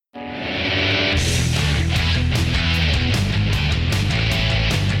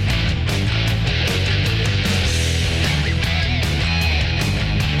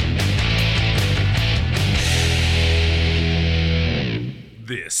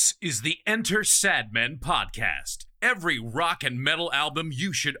This is the Enter Sadmen podcast. Every rock and metal album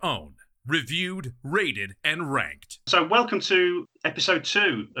you should own. Reviewed, rated, and ranked. So welcome to episode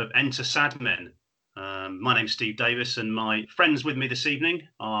 2 of Enter Sadmen. My name's Steve Davis, and my friends with me this evening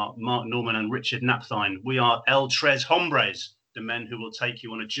are Mark Norman and Richard Napthine. We are El Tres Hombres, the men who will take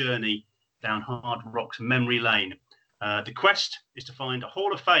you on a journey down hard rock's memory lane. The quest is to find a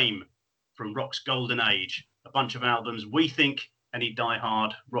Hall of Fame from rock's golden age, a bunch of albums we think any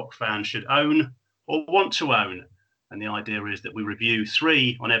die-hard rock fan should own or want to own. And the idea is that we review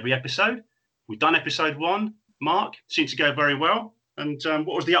 3 on every episode. We've done episode 1. Mark, seemed to go very well. And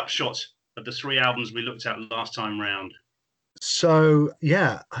what was the upshot of the 3 albums we looked at last time round? So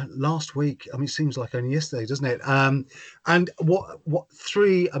yeah, last week, I mean, it seems like only yesterday, doesn't it? And what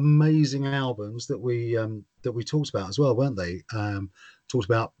 3 amazing albums that we talked about as well, weren't they? Talked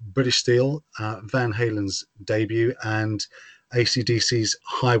about British Steel, Van Halen's debut, and AC/DC's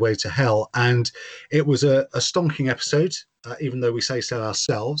Highway to Hell. And it was a stonking episode, even though we say so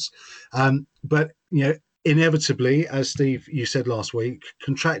ourselves. But you know, inevitably, as Steve, you said last week,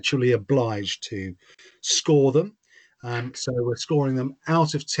 contractually obliged to score them. So we're scoring them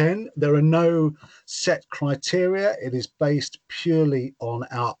out of 10. There are no set criteria. It is based purely on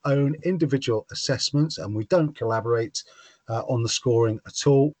our own individual assessments, and we don't collaborate on the scoring at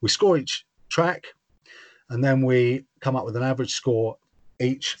all. We score each track, and then we come up with an average score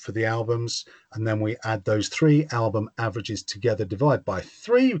each for the albums, and then we add those 3 album averages together, divide by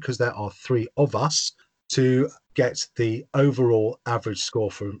 3, because there are 3 of us, to get the overall average score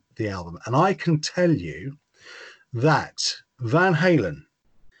for the album. And I can tell you that Van Halen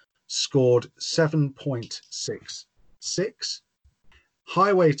scored 7.66,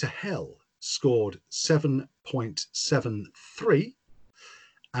 Highway to Hell scored 7.73,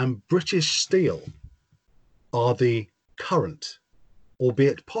 and British Steel are the current,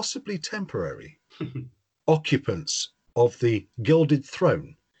 albeit possibly temporary, occupants of the Gilded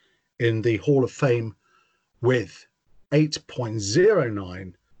Throne in the Hall of Fame, with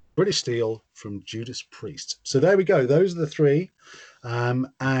 8.09 British Steel from Judas Priest. So there we go. Those are the 3.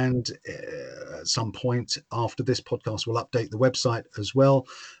 At some point after this podcast, we'll update the website as well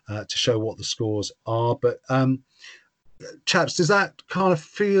to show what the scores are. But chaps, does that kind of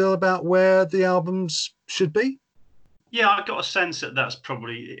feel about where the albums should be? Yeah, I got a sense that that's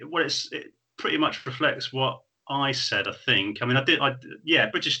probably it pretty much reflects what I said, I think. I mean,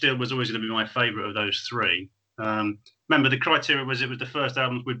 British Steel was always going to be my favourite of those 3. Remember, the criteria was it was the first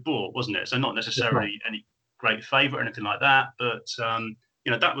album we'd bought, wasn't it? So not necessarily any great favourite or anything like that, but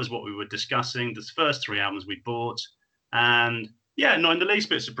that was what we were discussing. The first 3 albums we bought, and yeah, not in the least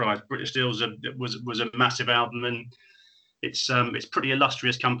bit surprised. British Steel was a massive album, and it's pretty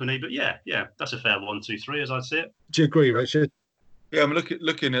illustrious company. But yeah, that's a fair 1, 2, 3 as I see it. Do you agree, Richard? Yeah, I'm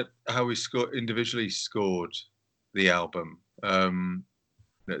looking at how we individually scored the album.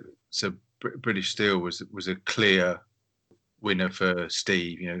 So British Steel was a clear winner for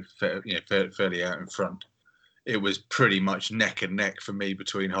Steve. Fairly out in front. It was pretty much neck and neck for me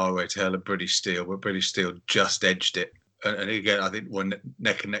between Highway to Hell and British Steel, but British Steel just edged it. And again, I think one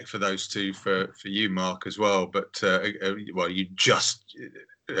neck and neck for those 2 for you, Mark, as well. But you just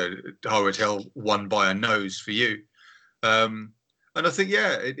Highway to Hell won by a nose for you. And I think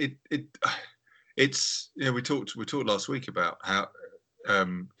it's we talked last week about how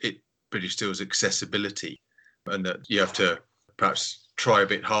British Steel's accessibility, and that you have to perhaps try a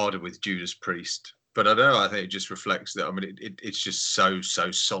bit harder with Judas Priest. But I don't know, I think it just reflects that. I mean, it's just so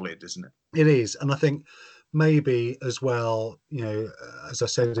solid, isn't it? It is. And I think maybe as well, as I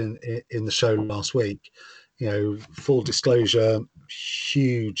said in the show last week, full disclosure,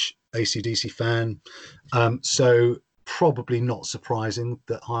 huge AC/DC fan. So probably not surprising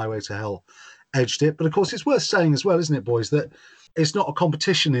that Highway to Hell edged it. But of course, it's worth saying as well, isn't it, boys, that it's not a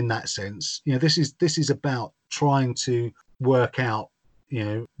competition in that sense. This is about trying to work out,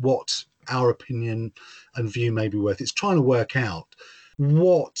 what our opinion and view may be worth. It's trying to work out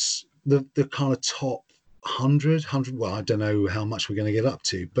what the kind of top 100. Well, I don't know how much we're going to get up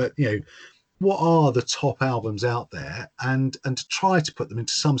to, but what are the top albums out there, and to try to put them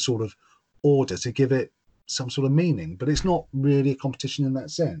into some sort of order to give it some sort of meaning. But it's not really a competition in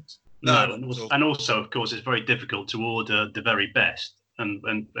that sense. No, and also, of course, it's very difficult to order the very best. And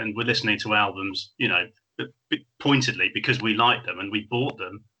we're listening to albums, pointedly because we like them and we bought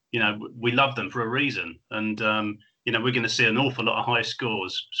them. We love them for a reason. And, we're going to see an awful lot of high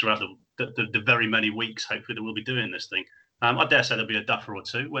scores throughout the very many weeks, hopefully, that we'll be doing this thing. I dare say there'll be a duffer or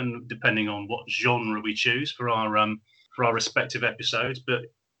 2, depending on what genre we choose for our respective episodes. But,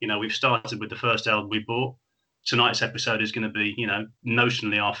 we've started with the first album we bought. tonight's episode is going to be,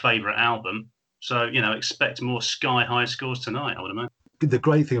 notionally our favourite album. So, expect more sky-high scores tonight, I would imagine. The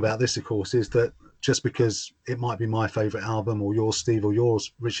great thing about this, of course, is that just because it might be my favourite album or yours, Steve, or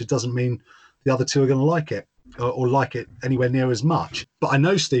yours, Richard, doesn't mean the other two are going to like it or like it anywhere near as much. But I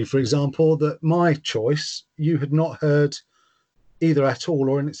know, Steve, for example, that my choice, you had not heard either at all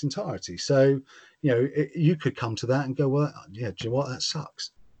or in its entirety. So, you could come to that and go, well, yeah, do you know what? That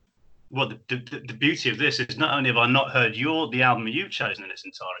sucks. Well, the beauty of this is not only have I not heard the album you've chosen in its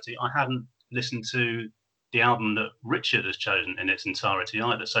entirety, I hadn't listened to the album that Richard has chosen in its entirety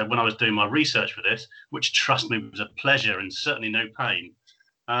either. So when I was doing my research for this, which trust me was a pleasure and certainly no pain,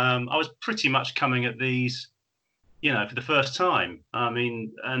 I was pretty much coming at these, for the first time. I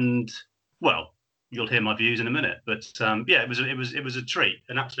mean, and well, you'll hear my views in a minute, but yeah, it was a treat,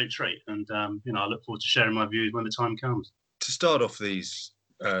 an absolute treat, and I look forward to sharing my views when the time comes. To start off these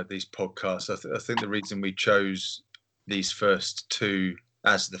podcasts, I think the reason we chose these first two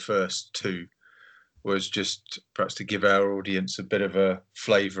as the first two was just perhaps to give our audience a bit of a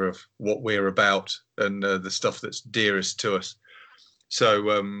flavour of what we're about and the stuff that's dearest to us.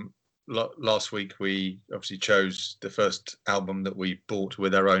 So last week we obviously chose the first album that we bought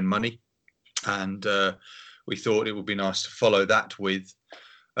with our own money, and we thought it would be nice to follow that with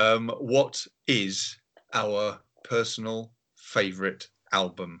what is our personal favourite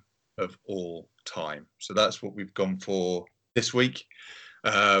album of all time. So that's what we've gone for this week.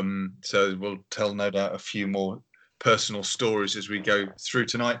 So we'll tell no doubt a few more personal stories as we go through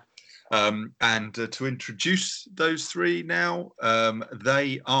tonight. And to introduce those three now,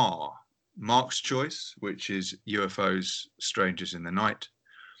 they are Mark's choice, which is UFO's Strangers in the Night.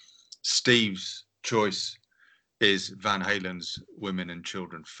 Steve's choice is Van Halen's Women and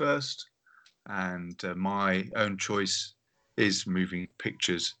Children First. And my own choice is Moving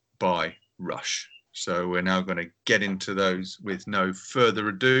Pictures by Rush. So we're now going to get into those with no further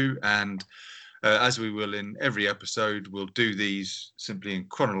ado. And as we will in every episode, we'll do these simply in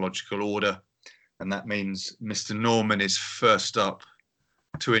chronological order. And that means Mr. Norman is first up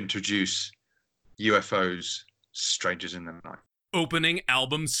to introduce UFO's Strangers in the Night. Opening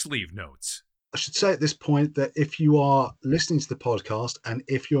album sleeve notes. I should say at this point that if you are listening to the podcast and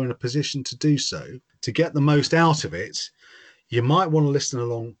if you're in a position to do so, to get the most out of it, you might want to listen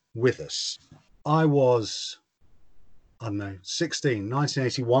along with us. I was, 16,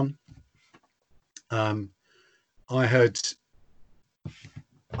 1981. I had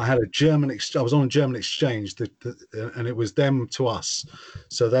a German I was on a German exchange, and it was them to us.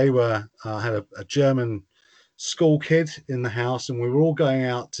 So they were, I had a German school kid in the house, and we were all going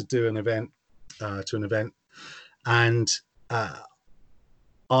out to do an event, and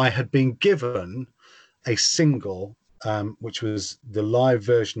I had been given a single, which was the live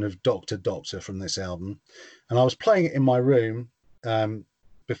version of Doctor Doctor from this album, and I was playing it in my room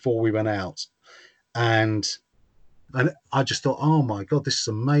before we went out, and I just thought, oh my god, this is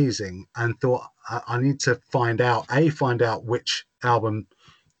amazing, and thought I need to find out which album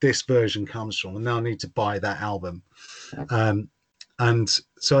this version comes from, and now I need to buy that album, and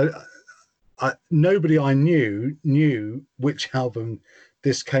so nobody I knew which album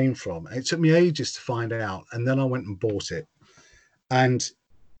this came from. It took me ages to find out, and then I went and bought it, and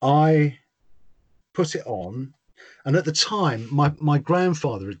I put it on. And at the time, my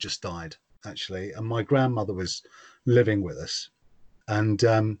grandfather had just died, actually, and my grandmother was living with us. And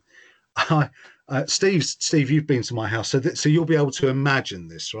Steve, you've been to my house, so you'll be able to imagine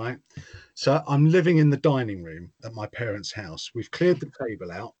this, right? So I'm living in the dining room at my parents' house. We've cleared the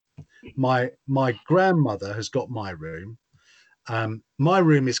table out. My grandmother has got my room. My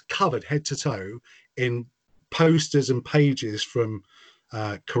room is covered head to toe in posters and pages from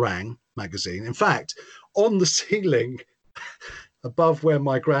Kerrang magazine. In fact, on the ceiling above where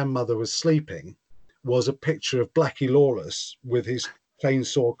my grandmother was sleeping was a picture of Blackie Lawless with his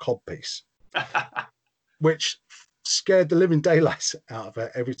chainsaw codpiece, which scared the living daylights out of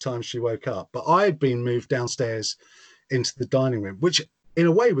her every time she woke up. But I had been moved downstairs into the dining room, which in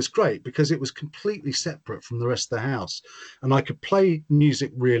a way was great because it was completely separate from the rest of the house, and I could play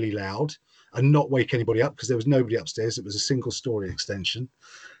music really loud and not wake anybody up because there was nobody upstairs. It was a single story extension,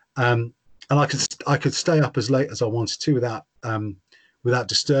 and I could stay up as late as I wanted to without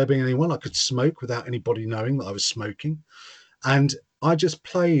disturbing anyone. I could smoke without anybody knowing that I was smoking, and I just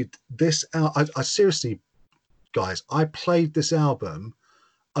played this out. I seriously, guys, I played this album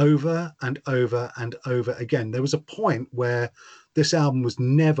over and over and over again. There was a point where this album was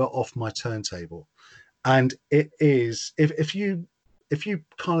never off my turntable, and it is, if you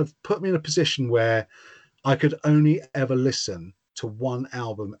kind of put me in a position where I could only ever listen to one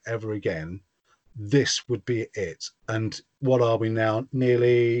album ever again, this would be it. And what are we now?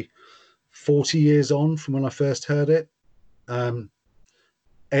 Nearly 40 years on from when I first heard it.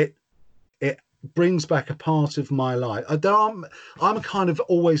 It brings back a part of my life. I'm a kind of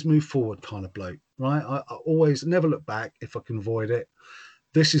always move forward kind of bloke, right? I always never look back if I can avoid it.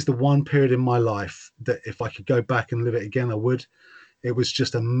 This is the one period in my life that if I could go back and live it again, I would. It was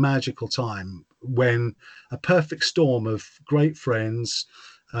just a magical time when a perfect storm of great friends,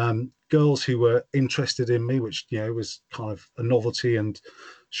 girls who were interested in me, which, you know, was kind of a novelty and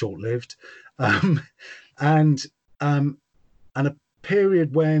short-lived, and a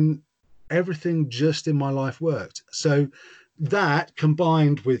period when everything just in my life worked. So that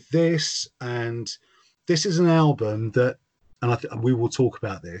combined with this, and this is an album that, and we will talk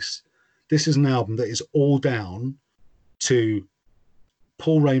about this. This is an album that is all down to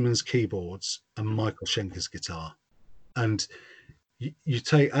Paul Raymond's keyboards and Michael Schenker's guitar. And you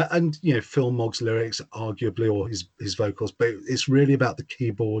take, and you know, Phil Mogg's lyrics, arguably, or his vocals, but it's really about the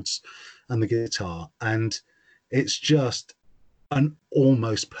keyboards and the guitar. And it's just an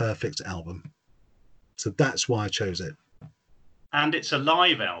almost perfect album. So that's why I chose it. And it's a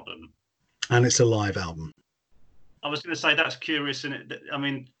live album. And it's a live album. I was going to say that's curious, and I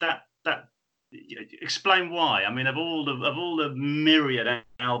mean that explain why. I mean, of all the myriad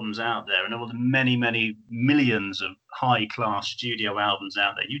albums out there, and of all the many millions of high class studio albums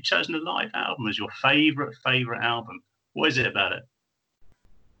out there, you've chosen a live album as your favorite album. What is it about it?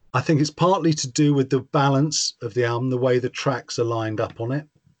 I think it's partly to do with the balance of the album, the way the tracks are lined up on it.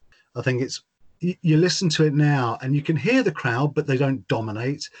 I think it's, you listen to it now and you can hear the crowd, but they don't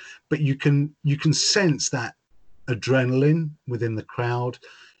dominate. But you can sense that adrenaline within the crowd.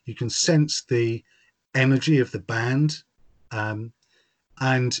 You can sense the energy of the band,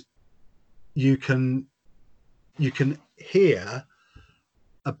 and you can hear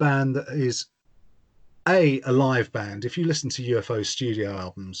a band that is a live band. If you listen to UFO studio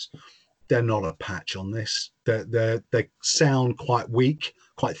albums, they're not a patch on this. They sound quite weak,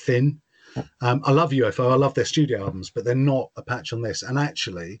 quite thin. I love UFO. I love their studio albums, but they're not a patch on this. And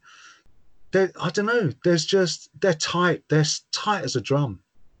actually, I don't know. They're tight. They're tight as a drum,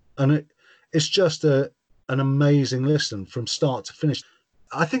 and it's just an amazing listen from start to finish.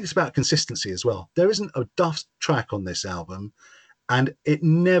 I think it's about consistency as well. There isn't a duff track on this album, and it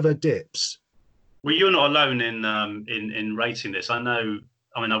never dips. Well, you're not alone in rating this. I know.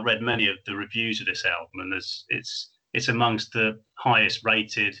 I mean, I've read many of the reviews of this album, and it's amongst the highest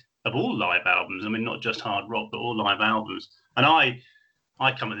rated of all live albums. I mean, not just hard rock, but all live albums. And I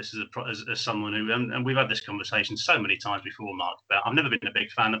come at this as someone who, and we've had this conversation so many times before, Mark, about I've never been a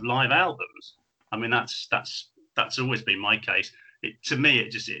big fan of live albums. I mean, that's always been my case. To me,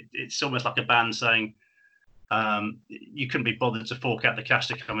 it's almost like a band saying, you couldn't be bothered to fork out the cash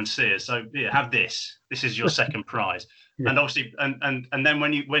to come and see us, so yeah, have this. This is your second prize. Yeah. And obviously, and then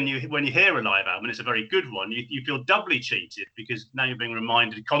when you hear a live album, and it's a very good one, you feel doubly cheated because now you're being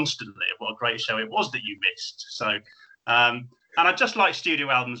reminded constantly of what a great show it was that you missed. So, and I just like studio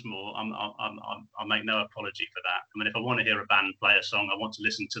albums more. I make no apology for that. I mean, if I want to hear a band play a song, I want to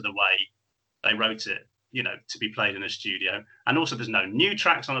listen to the way they wrote it, you know, to be played in a studio. And also, there's no new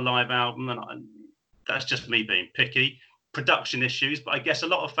tracks on a live album, and that's just me being picky. Production issues, but I guess a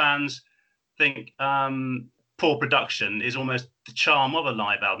lot of fans think poor production is almost the charm of a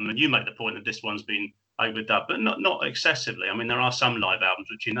live album. And you make the point that this one's been overdubbed, but not excessively. I mean, there are some live albums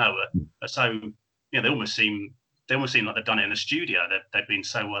which are so, you know, they almost seem like they've done it in a studio. They've been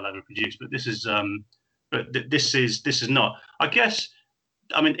so well overproduced. But this is not. I guess.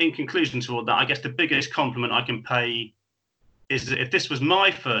 I mean, in conclusion to all that, I guess the biggest compliment I can pay is that if this was my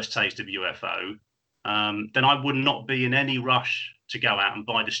first taste of UFO, then I would not be in any rush to go out and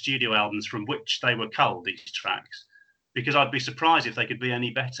buy the studio albums from which they were culled, these tracks, because I'd be surprised if they could be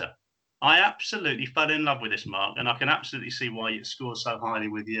any better. I absolutely fell in love with this, Mark, and I can absolutely see why it scores so highly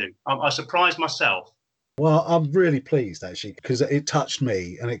with you. I surprised myself. Well, I'm really pleased, actually, because it touched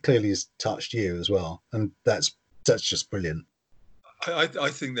me, and it clearly has touched you as well, and that's just brilliant. I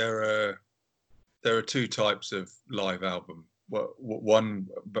think there are two types of live album. One,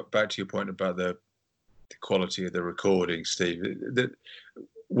 but back to your point about the quality of the recording, Steve.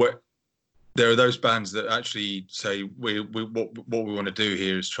 There are those bands that actually say what we want to do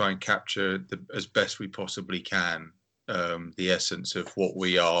here is try and capture as best we possibly can the essence of what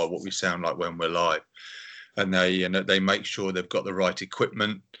we are, what we sound like when we're live, and they make sure they've got the right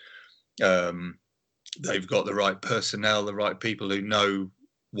equipment. They've got the right personnel, the right people who know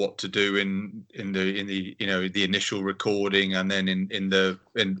what to do in the you know the initial recording, and then in the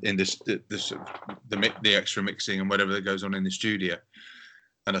extra mixing and whatever that goes on in the studio.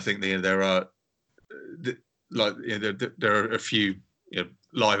 And I think there are like there are a few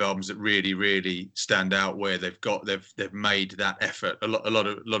live albums that really stand out where they've made that effort. A lot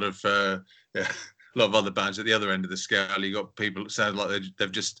of other bands at the other end of the scale, you got people that sound like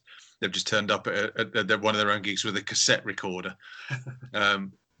they've just turned up at one of their own gigs with a cassette recorder.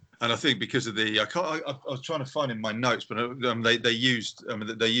 And I think because of I was trying to find in my notes, but they used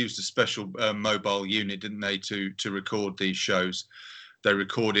a special mobile unit, didn't they, to record these shows. They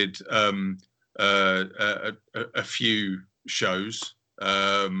recorded a few shows,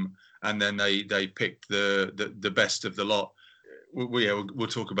 and then they picked the best of the lot. We'll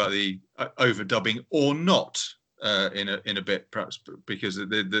talk about the overdubbing or not in a bit, perhaps, because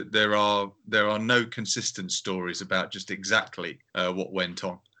there are no consistent stories about just exactly what went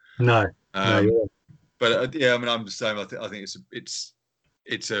on. No. But yeah, I mean, I'm just saying. I think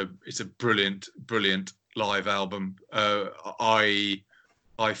it's a brilliant live album. I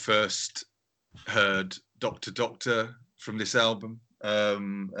first heard Doctor Doctor from this album,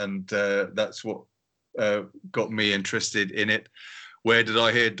 and that's what got me interested in it. Where did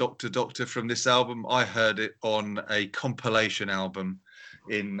I hear Doctor Doctor from this album? I heard it on a compilation album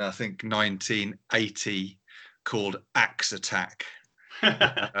in, I think, 1980 called Axe Attack.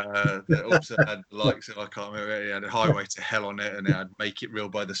 That also had the likes of, I can't remember, it had Highway to Hell on it, and it had Make It Real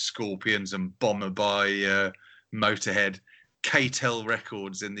by the Scorpions and Bomber by Motorhead. K-Tel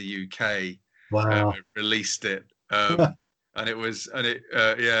Records in the UK released it, and it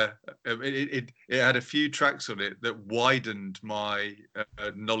had a few tracks on it that widened my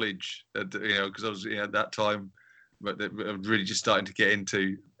knowledge, because I was at that time, but I was really just starting to get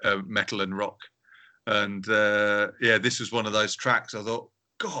into metal and rock. And this was one of those tracks. I thought,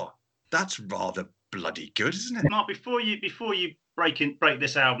 God, that's rather bloody good, isn't it? Mark, before you break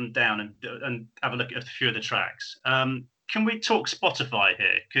this album down and have a look at a few of the tracks, can we talk Spotify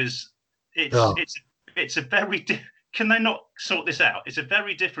here? Because it's a very can they not sort this out? It's a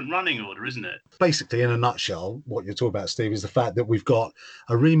very different running order, isn't it? Basically, in a nutshell, what you're talking about, Steve, is the fact that we've got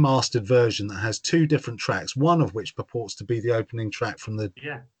a remastered version that has two different tracks, one of which purports to be the opening track from the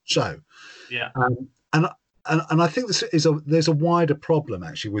show. Yeah. And I think there's a wider problem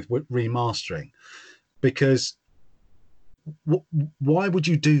actually with remastering, because why would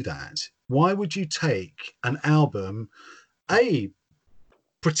you do that? Why would you take an album,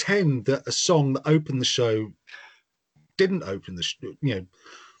 pretend that a song that opened the show didn't open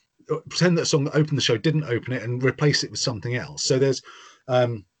pretend that a song that opened the show didn't open it, and replace it with something else? So there's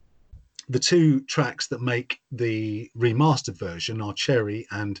the two tracks that make the remastered version are Cherry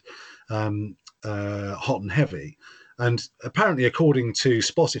and Hot and Heavy, and apparently, according to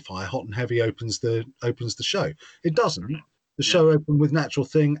Spotify, Hot and Heavy opens the show. It doesn't. The show opened with Natural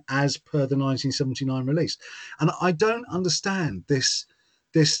Thing as per the 1979 release, and I don't understand this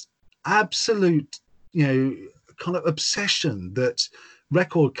absolute kind of obsession that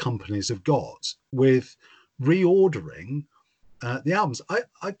record companies have got with reordering the albums.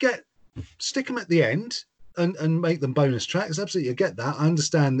 I get, stick them at the end and make them bonus tracks. Absolutely, I get that. I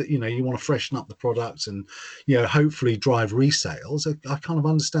understand that you want to freshen up the product and hopefully drive resales. I kind of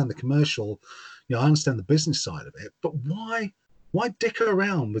understand the commercial. I understand the business side of it, but why dick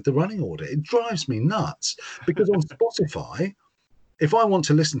around with the running order? It drives me nuts, because on Spotify, if I want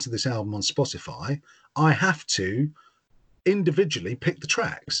to listen to this album on Spotify, I have to individually pick the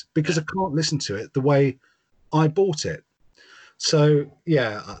tracks, because I can't listen to it the way I bought it. So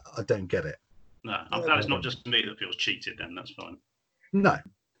I don't get it. No, I'm glad it's not just me that feels cheated. Then that's fine. No,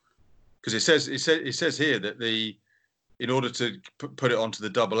 because it says here that in order to put it onto the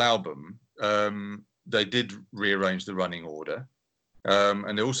double album, they did rearrange the running order,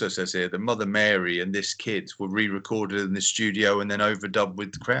 and it also says here that Mother Mary and This Kid were re-recorded in the studio and then overdubbed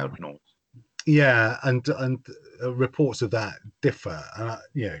with crowd noise. Yeah, and reports of that differ, and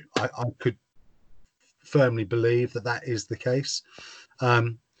I could firmly believe that is the case.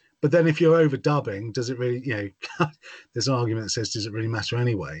 But then if you're overdubbing, does it really, there's an argument that says, does it really matter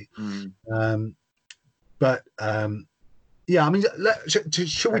anyway? But I mean,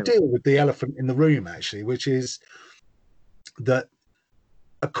 shall we deal with the elephant in the room, actually, which is that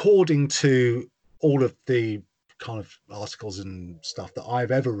according to all of the kind of articles and stuff that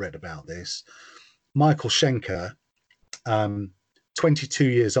I've ever read about this, Michael Schenker,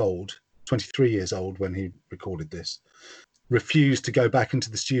 23 years old when he recorded this, refused to go back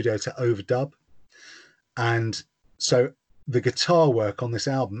into the studio to overdub. And so the guitar work on this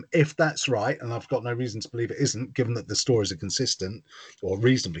album, if that's right, and I've got no reason to believe it isn't, given that the stories are consistent or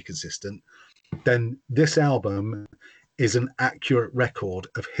reasonably consistent, then this album is an accurate record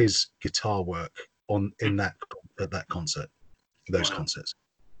of his guitar work at that concert, those concerts,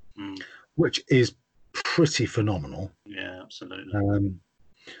 which is pretty phenomenal. Yeah, absolutely.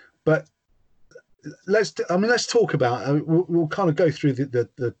 But let's talk about. We'll kind of go through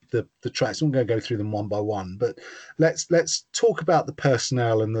the tracks. I'm not going to go through them one by one, but let's talk about the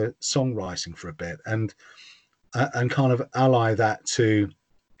personnel and the songwriting for a bit, and kind of ally that to.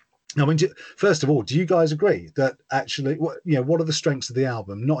 I mean, first of all, do you guys agree that actually, what are the strengths of the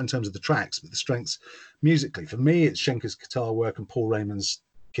album? Not in terms of the tracks, but the strengths musically. For me, it's Schenker's guitar work and Paul Raymond's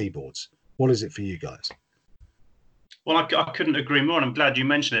keyboards. What is it for you guys? Well, I couldn't agree more, and I'm glad you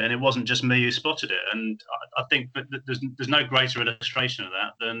mentioned it. And it wasn't just me who spotted it. And I think that there's no greater illustration of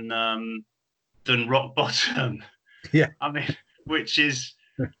that than Rock Bottom. Yeah, I mean, which is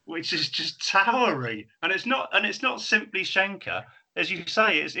just towering, and it's not simply Schenker. As you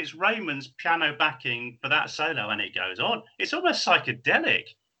say, it's Raymond's piano backing for that solo, and it goes on. It's almost psychedelic.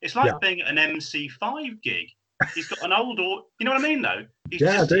 It's like being at an MC5 gig. He's got an old, you know what I mean, though? He's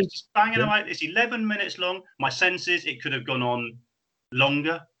just banging away. It's 11 minutes long. My sense is it could have gone on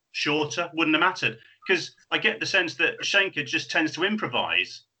longer, shorter, wouldn't have mattered. Because I get the sense that Schenker just tends to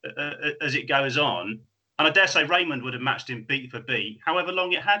improvise as it goes on. And I dare say Raymond would have matched him beat for beat, however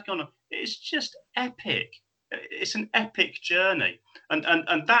long it had gone on. It's just epic. It's an epic journey, and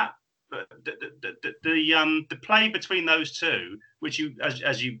that the play between those two, which you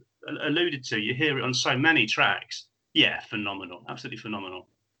as you alluded to, you hear it on so many tracks. Yeah, phenomenal, absolutely phenomenal.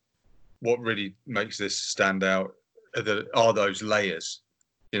 What really makes this stand out are those layers.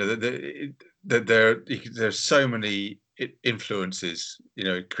 There's so many influences,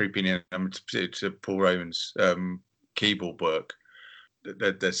 creeping in to Paul Raymond's keyboard work.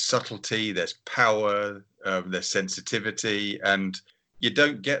 There's subtlety, there's power, there's sensitivity, and you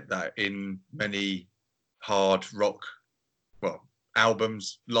don't get that in many hard rock,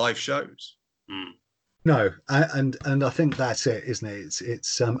 albums, live shows. No, and I think that's it, isn't it?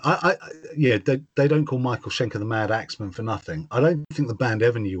 They don't call Michael Schenker the Mad Axeman for nothing. I don't think the band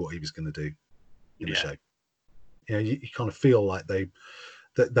ever knew what he was going to do in the show. You kind of feel like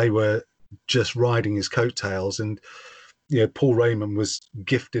they were just riding his coattails, and Paul Raymond was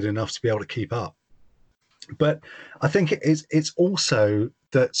gifted enough to be able to keep up. But I think it's also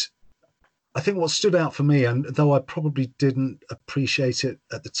that I think what stood out for me, and though I probably didn't appreciate it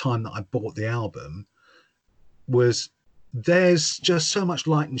at the time that I bought the album, was there's just so much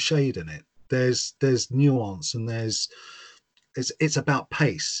light and shade in it. There's nuance, and it's about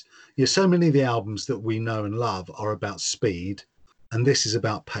pace. So many of the albums that we know and love are about speed, and this is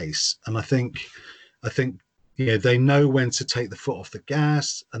about pace. And I think they know when to take the foot off the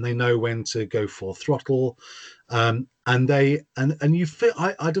gas, and they know when to go full throttle. And you feel,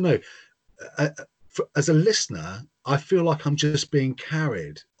 I don't know, as a listener, I feel like I'm just being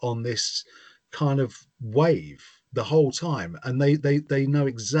carried on this kind of wave the whole time, and they know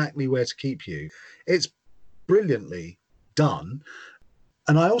exactly where to keep you. It's brilliantly done.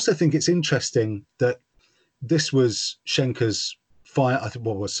 And I also think it's interesting that this was Schenker's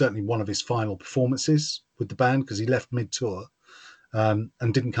was certainly one of his final performances with the band, because he left mid-tour and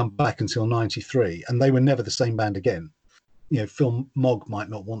didn't come back until 93, and they were never the same band again. Phil Mogg might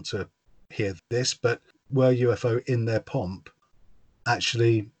not want to hear this, but were UFO in their pomp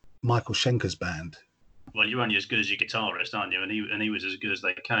actually Michael Schenker's band? Well, you're only as good as your guitarist, aren't you? And he was as good as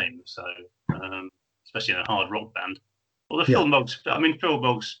they came. So, especially in a hard rock band. Well, Phil Mogg's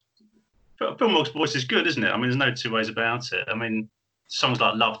voice is good, isn't it? I mean, there's no two ways about it. I mean, songs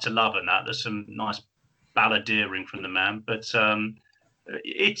like "Love to Love" and that, there's some nice balladeering from the man, but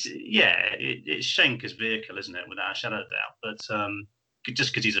it's Schenker's vehicle, isn't it? Without a shadow of doubt. But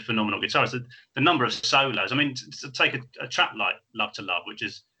just because he's a phenomenal guitarist, the number of solos. I mean, to take a track like "Love to Love," which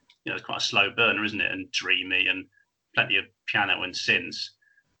is it's quite a slow burner, isn't it, and dreamy, and plenty of piano and synths,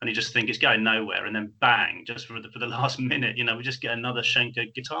 and you just think it's going nowhere, and then bang, just for the last minute, we just get another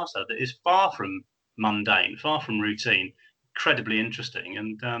Schenker guitar solo that is far from mundane, far from routine, incredibly interesting,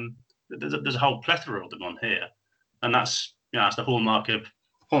 and there's a whole plethora of them on here, and that's that's the hallmark of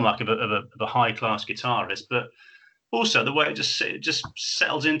a high class guitarist, but also the way it just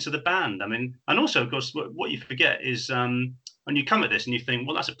settles into the band. I mean, and also of course what you forget is when you come at this and you think,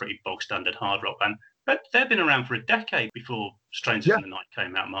 well, that's a pretty bog standard hard rock band, but they've been around for a decade before Strangers in the Night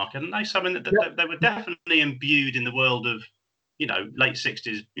came out, Mark, hadn't they? So I mean, they were definitely imbued in the world of late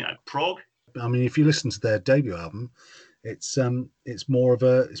 60s prog. I mean, if you listen to their debut album, it's more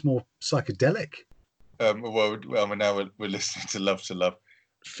psychedelic. Well, now we're listening to "Love to Love."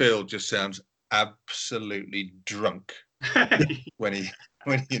 Phil just sounds absolutely drunk when he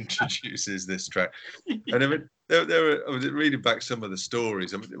introduces this track. And I mean, I was reading back some of the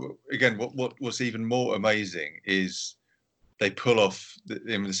stories. I mean, again, what's even more amazing is they pull off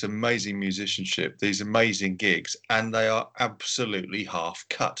this amazing musicianship, these amazing gigs, and they are absolutely half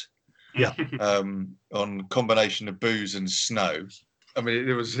cut. Yeah. On combination of booze and snow. I mean,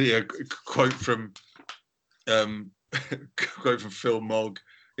 it was a quote from quote from Phil Mogg.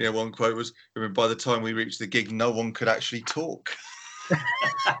 One quote was, I mean, by the time we reached the gig, no one could actually talk.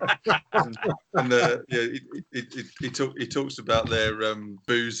 and he talks about their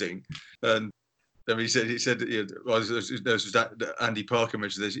boozing, and he said Andy Parker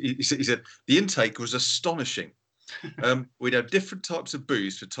mentioned this. He said the intake was astonishing. We'd have different types of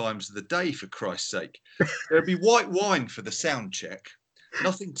booze for times of the day, for Christ's sake. There'd be white wine for the sound check,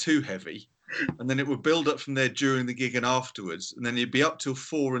 nothing too heavy, and then it would build up from there during the gig and afterwards, and then you'd be up till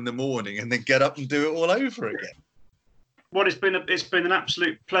 4 a.m. and then get up and do it all over again. Well, it's been an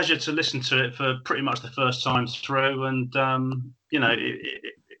absolute pleasure to listen to it for pretty much the first time through, and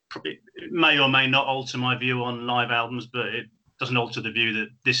it may or may not alter my view on live albums, but it doesn't alter the view that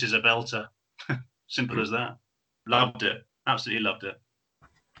this is a belter. Simple as that. Loved it, absolutely loved it.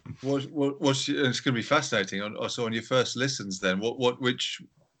 It's going to be fascinating. Also, on your first listens, then what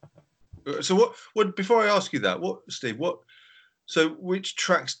before I ask you that, Steve, which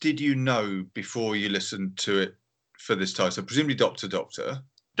tracks did you know before you listened to it for this time? So presumably Doctor,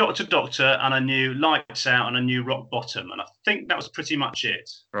 and I knew Lights Out, and I knew Rock Bottom, and I think that was pretty much it.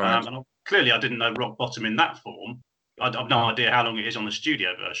 Right. Clearly I didn't know Rock Bottom in that form. I've no idea how long it is on the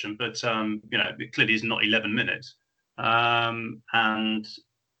studio version, but it clearly is not 11 minutes. And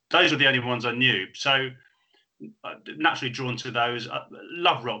those were the only ones I knew. So naturally drawn to those. I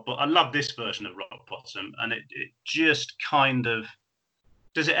love Rock, but I love this version of Rock Bottom, and it just kind of,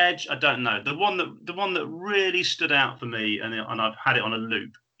 does it edge? I don't know. The one that really stood out for me, and I've had it on a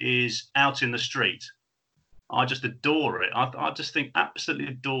loop, is Out in the Street. I just adore it. I just think absolutely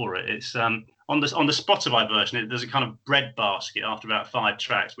adore it. It's on the Spotify version. There's a kind of breadbasket after about 5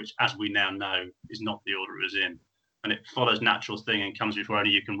 tracks, which, as we now know, is not the order it was in, and it follows Natural Thing and comes before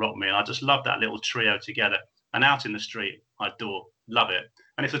Only You Can Rock Me. And I just love that little trio together. And Out in the Street, I adore, love it.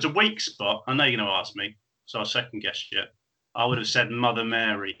 And if there's a weak spot, I know you're going to ask me, so I'll second guess you. I would have said Mother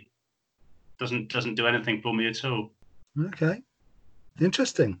Mary. Doesn't do anything for me at all. Okay,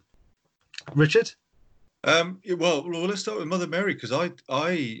 interesting. Richard? Well, let's start with Mother Mary, because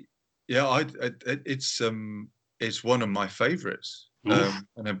it's one of my favourites,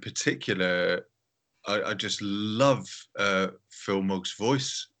 and in particular, I just love Phil Mogg's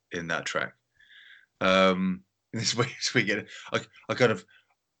voice in that track. This way we get it.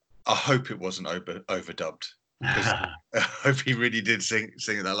 I hope it wasn't overdubbed. I hope he really did sing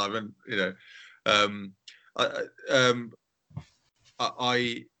it that live, and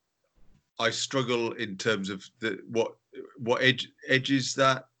I struggle in terms of what edges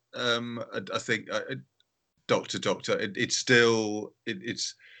that. I think Doctor. It's still. I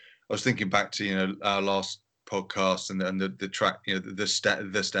was thinking back to our last podcast and the track, the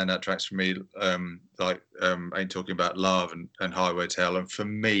standout tracks for me, Ain't Talking About Love and Highway to Hell, and for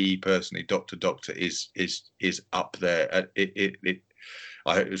me personally, Doctor is up there. It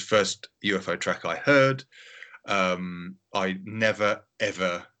was the first UFO track I heard. I never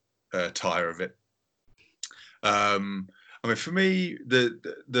ever tire of it. I mean, for me,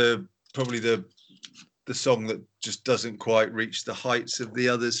 the probably the song that just doesn't quite reach the heights of the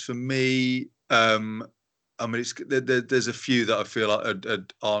others for me. I mean, there's a few that I feel like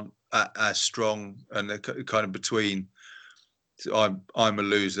aren't as strong, and they're kind of between. I'm a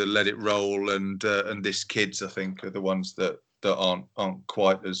Loser, Let It Roll, and This Kids, I think, are the ones that aren't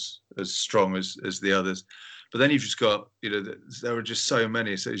quite as strong as the others. But then you've just got, there are just so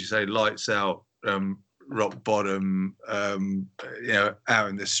many. So as you say, Lights Out, Rock Bottom, Out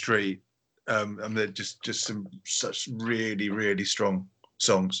in the Street, and they're just some such really, really strong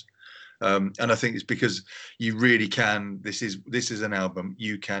songs. And I think it's because you really can. This is an album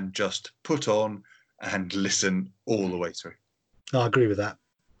you can just put on and listen all the way through. I agree with that.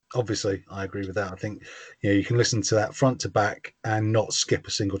 Obviously, I agree with that. I think you can listen to that front to back and not skip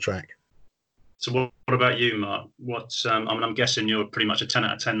a single track. So what about you, Mark? I'm guessing you're pretty much a 10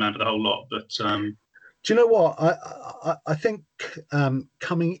 out of 10 man for the whole lot, but do you know what? I think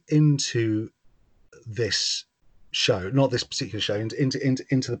coming into this show, not this particular show, into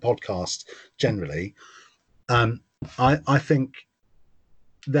the podcast generally, I think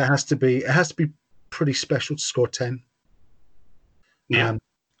it has to be pretty special to score 10. Yeah.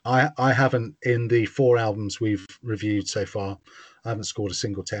 I haven't, in the 4 albums we've reviewed so far, I haven't scored a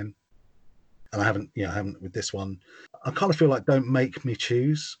single 10. And I haven't with this one. I kind of feel like don't make me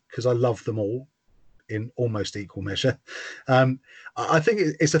choose, because I love them all in almost equal measure. I think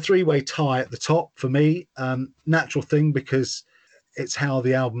it's a three-way tie at the top for me. Natural Thing, because it's how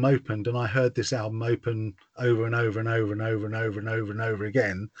the album opened, and I heard this album open over and over and over and over and over and over and over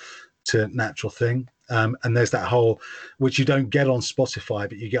again to Natural Thing. And there's that whole, which you don't get on Spotify,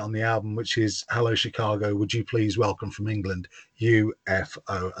 but you get on the album, which is Hello Chicago, would you please welcome from England,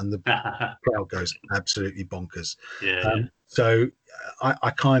 UFO, and the crowd goes absolutely bonkers. So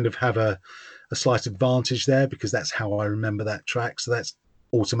I kind of have a slight advantage there because that's how I remember that track. So that's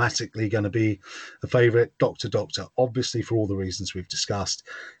automatically going to be a favorite. Doctor, obviously, for all the reasons we've discussed,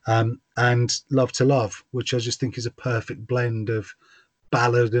 and Love to Love, which I just think is a perfect blend of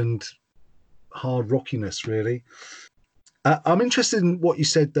ballad and hard rockiness, really. I'm interested in what you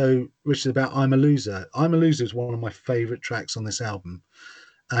said, though, Richard, about I'm a Loser. I'm a Loser is one of my favorite tracks on this album,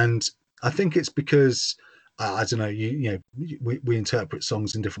 and I think it's because I don't know, you know, we interpret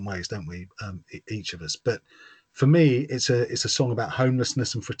songs in different ways, don't we, each of us, but for me it's a song about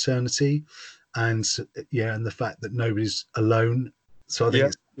homelessness and fraternity, and and the fact that nobody's alone. So I think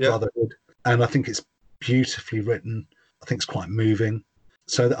it's brotherhood, and I think it's beautifully written. I think it's quite moving.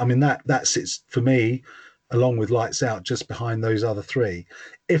 So I mean that sits for me, along with Lights Out, just behind those other three.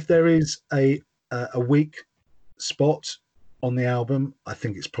 If there is a weak spot on the album, I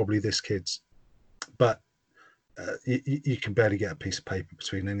think it's probably This Kids, but you can barely get a piece of paper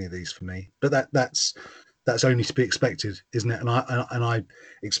between any of these for me. But that's only to be expected, isn't it? And I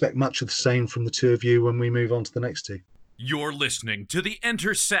expect much of the same from the two of you when we move on to the next two. You're listening to the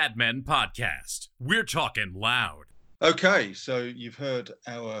Enter Sadmen podcast. We're talking loud. Okay, so you've heard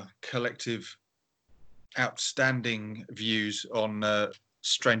our collective outstanding views on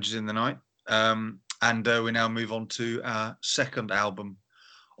Strangers in the Night. And we now move on to our second album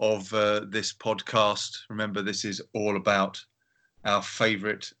of this podcast. Remember, this is all about our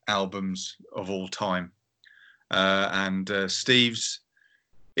favourite albums of all time. And Steve's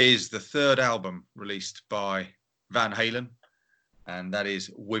is the third album released by Van Halen, and that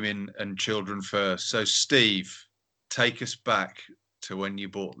is Women and Children First. So, Steve, take us back to when you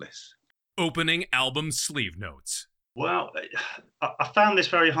bought this. Opening album sleeve notes. Well, I found this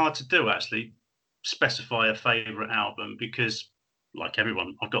very hard to do, actually, specify a favourite album, because, like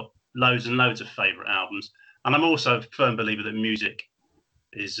everyone, I've got loads and loads of favourite albums. And I'm also a firm believer that music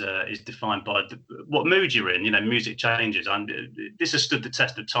is defined by what mood you're in. You know, music changes. This has stood the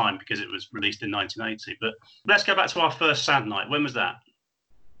test of time because it was released in 1980. But let's go back to our first Sad Night. When was that?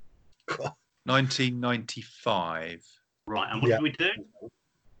 1995. Right. And what did we do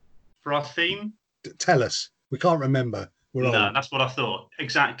for our theme? Tell us. We can't remember. No, that's what I thought.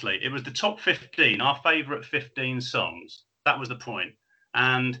 Exactly. It was the top 15, our favourite 15 songs. That was the point.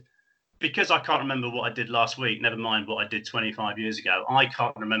 And because I can't remember what I did last week, never mind what I did 25 years ago, I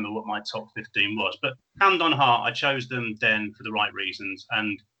can't remember what my top 15 was. But hand on heart, I chose them then for the right reasons.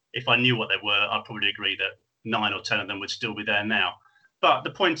 And if I knew what they were, I'd probably agree that 9 or 10 of them would still be there now. But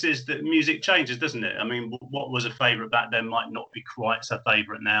the point is that music changes, doesn't it? I mean, what was a favourite back then might not be quite so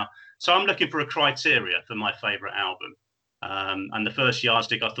favourite now. So I'm looking for a criteria for my favourite album. And the first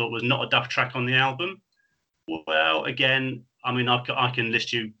yardstick I thought was Not a Duff track on the album. Well, again, I mean, I can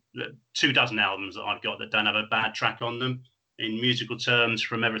list you 24 albums that I've got that don't have a bad track on them in musical terms,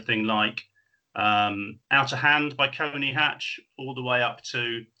 from everything like Out of Hand by Coney Hatch all the way up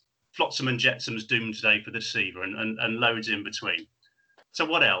to Flotsam and Jetsam's Doomsday for the Deceiver, and loads in between. So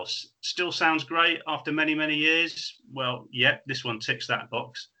what else? Still sounds great after many, many years. Well, yeah, this one ticks that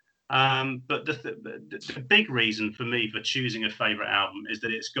box. But the big reason for me for choosing a favourite album is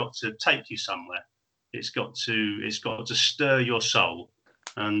that it's got to take you somewhere. It's got to stir your soul.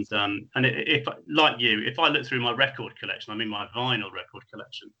 And if like you, if I look through my record collection, I mean my vinyl record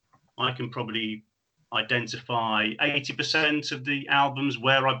collection, I can probably identify 80% of the albums,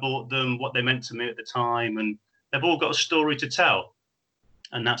 where I bought them, what they meant to me at the time, and they've all got a story to tell.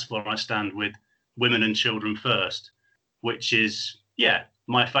 And that's where I stand with Women and Children First, which is,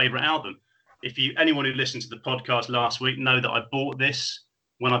 my favourite album. Anyone who listened to the podcast last week know that I bought this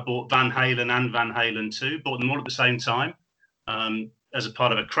when I bought Van Halen and Van Halen 2, bought them all at the same time as a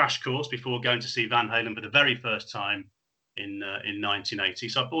part of a crash course before going to see Van Halen for the very first time in 1980.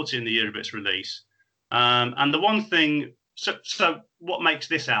 So I bought it in the year of its release. And the one thing, so what makes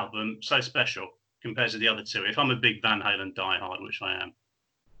this album so special compared to the other two, if I'm a big Van Halen diehard, which I am?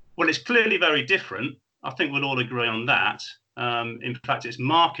 Well, it's clearly very different. I think we'll all agree on that. In fact, it's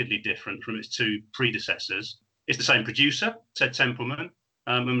markedly different from its two predecessors. It's the same producer, Ted Templeman,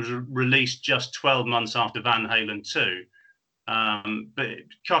 and was released just 12 months after Van Halen 2. But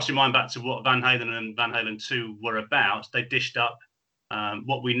cast your mind back to what Van Halen and Van Halen 2 were about. They dished up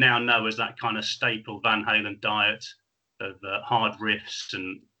what we now know as that kind of staple Van Halen diet of hard riffs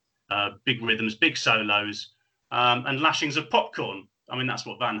and big rhythms, big solos, and lashings of popcorn. I mean, that's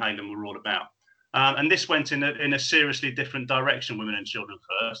what Van Halen were all about. And this went in a seriously different direction, Women and Children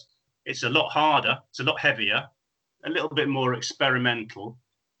First. It's a lot harder, it's a lot heavier, a little bit more experimental.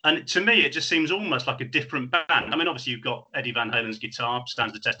 And to me, it just seems almost like a different band. I mean, obviously, you've got Eddie Van Halen's guitar,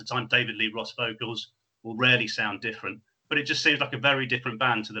 stands the test of time. David Lee Roth vocals will rarely sound different. But it just seems like a very different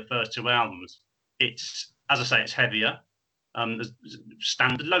band to the first two albums. It's, as I say, it's heavier. There's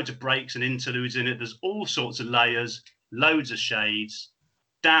standard, loads of breaks and interludes in it. There's all sorts of layers, loads of shades,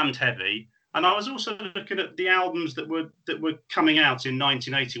 damned heavy. And I was also looking at the albums that were coming out in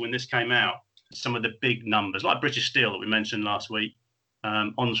 1980 when this came out. Some of the big numbers, like British Steel that we mentioned last week,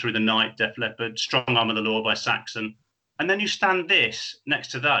 On Through the Night, Def Leppard, Strong Arm of the Law by Saxon. And then you stand this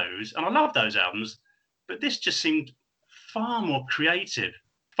next to those, and I love those albums, but this just seemed far more creative,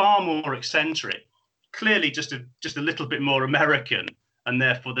 far more eccentric, clearly just a little bit more American, and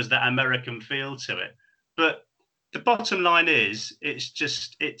therefore there's that American feel to it. But the bottom line is, it's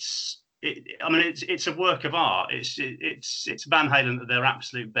a work of art. It's Van Halen at their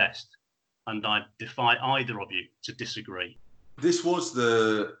absolute best, and I defy either of you to disagree. This was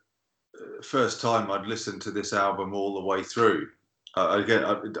the first time I'd listened to this album all the way through. I'd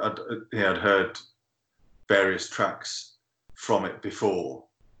heard various tracks from it before,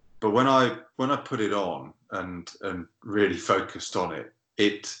 but when I put it on and really focused on it,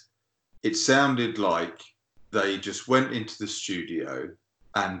 it sounded like they just went into the studio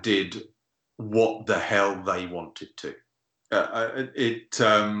and did what the hell they wanted to. I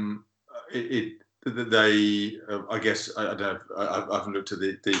guess I don't know. I haven't looked at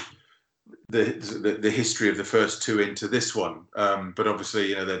the history of the first two into this one, but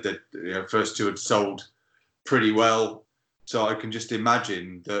obviously, the first two had sold pretty well. So I can just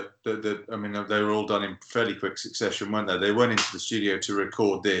imagine that I mean, they were all done in fairly quick succession, weren't they? They went into the studio to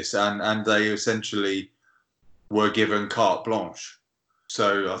record this, and they essentially were given carte blanche.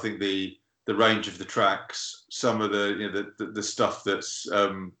 So I think the range of the tracks, some of the stuff that's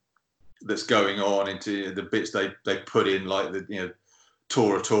going on into the bits they put in, like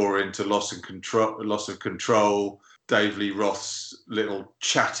Tora into Loss of Control, Dave Lee Roth's little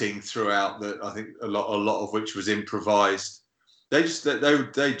chatting throughout, that I think a lot of which was improvised. They just did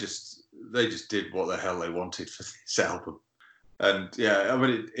what the hell they wanted for this album. And yeah, I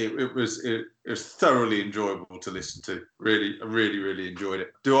mean, it was thoroughly enjoyable to listen to. Really, I really enjoyed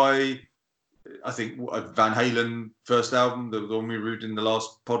it. I think Van Halen first album, the one we reviewed in the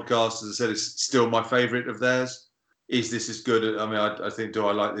last podcast, as I said, is still my favourite of theirs. Is this as good? I mean, I think, do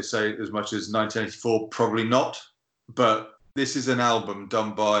I like this as much as 1984? Probably not. But this is an album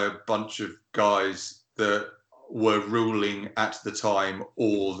done by a bunch of guys that were ruling at the time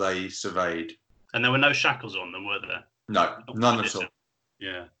all they surveyed. And there were no shackles on them, were there? No, none at all.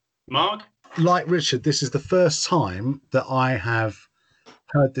 Yeah. Mark? Like Richard, this is the first time that I have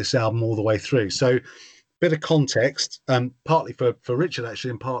heard this album all the way through. So, bit of context, partly for Richard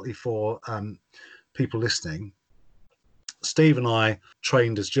actually, and partly for people listening. Steve and I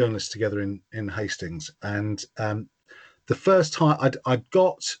trained as journalists together in Hastings, and the first time I'd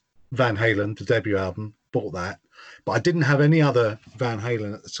got Van Halen, the debut album, bought that, but I didn't have any other Van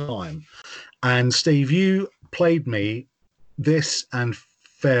Halen at the time. And Steve, you played me this and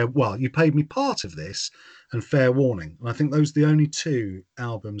you played me part of this and Fair Warning. And I think those are the only two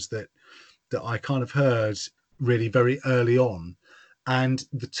albums that I kind of heard really very early on. And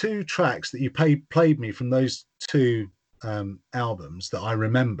the two tracks that you played me from those two albums that I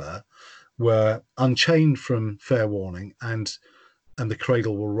remember were Unchained from Fair Warning and The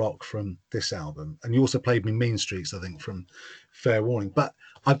Cradle Will Rock from this album. And you also played me Mean Streets, I think, from Fair Warning. But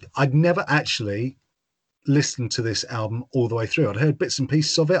I'd never actually listened to this album all the way through. I'd heard bits and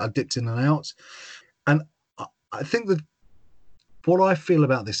pieces of it. I dipped in and out. And I think that what I feel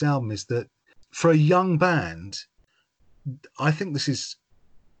about this album is that for a young band, I think this is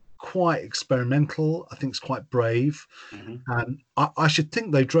quite experimental. I think it's quite brave. Mm-hmm. And I should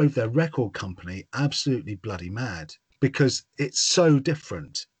think they drove their record company absolutely bloody mad, because it's so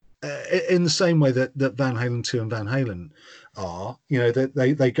different. In the same way that Van Halen 2 and Van Halen are,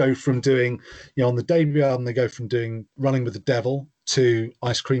 they go from doing, on the debut album, they go from doing Running with the Devil to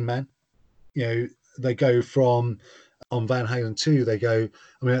Ice Cream Man. They go from, on Van Halen 2, they go,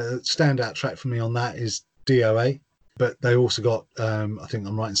 a standout track for me on that is DOA, but they also got, I think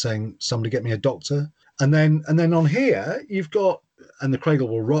I'm right in saying, Somebody Get Me a Doctor. And then on here, you've got, And the Cradle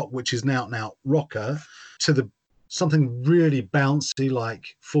Will Rock, which is an out-and-out rocker, to something really bouncy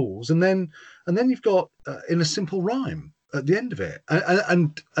like Fools. And then you've got In a Simple Rhyme, at the end of it.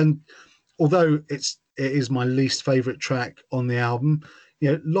 And although it is my least favorite track on the album,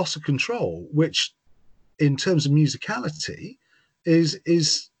 Loss of Control, which in terms of musicality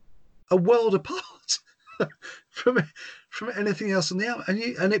is a world apart from anything else on the album,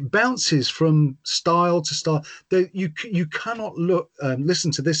 and it bounces from style to style. You cannot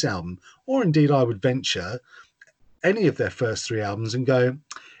listen to this album, or indeed I would venture any of their first three albums, and go,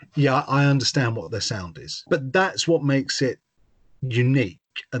 yeah, I understand what their sound is. But that's what makes it unique,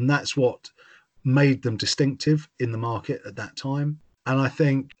 and that's what made them distinctive in the market at that time. And I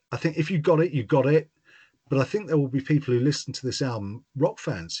think if you got it, you got it. But I think there will be people who listen to this album, rock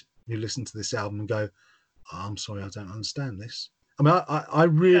fans who listen to this album and go, oh, I'm sorry, I don't understand this. I mean, I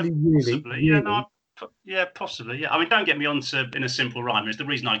really, possibly. Possibly. Yeah. I mean, don't get me on to In a Simple Rhyme. It's the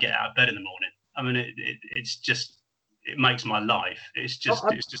reason I get out of bed in the morning. I mean, it's just, it makes my life. It's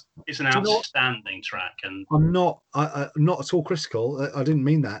an outstanding track. And I'm not at all critical. I didn't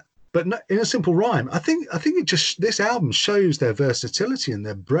mean that. But no, In a Simple Rhyme, I think this album shows their versatility and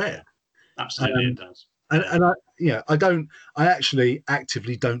their breadth. Absolutely, it does. And I actually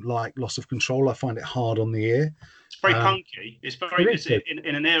actively don't like Loss of Control. I find it hard on the ear. It's very punky. It's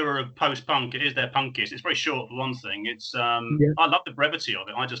in an era of post-punk. It is their punkiest. It's very short for one thing. It's I love the brevity of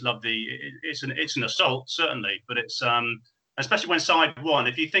it. I just love it's an assault, certainly, but it's especially when side one.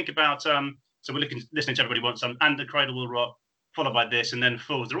 If you think about so we're listening to Everybody Wants Some and The Cradle Will Rock, followed by this, and then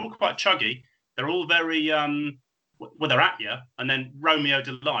Fools. They're all quite chuggy. They're all very they're at you, and then Romeo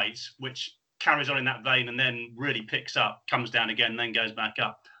Delights, which carries on in that vein and then really picks up, comes down again, and then goes back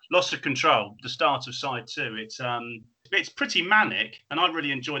up. Loss of Control, the start of side two, it's pretty manic, and I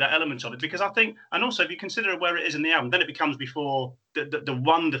really enjoy that element of it, because I think, and also if you consider where it is in the album, then it becomes before the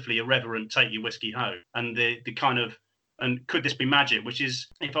wonderfully irreverent Take Your Whiskey Home, and the kind of, and Could This Be Magic, which is,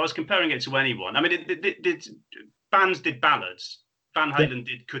 if I was comparing it to anyone, I mean, bands did ballads. Van Halen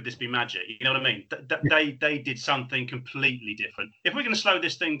did Could This Be Magic? You know what I mean? They did something completely different. If we're going to slow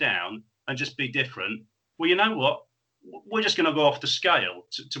this thing down and just be different, well, you know what? We're just going to go off the scale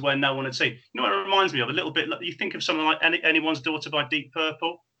to where no one had seen. You know what it reminds me of? A little bit, you think of something like Anyone's Daughter by Deep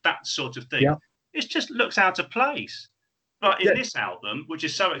Purple, that sort of thing. Yeah. It just looks out of place. But in this album, which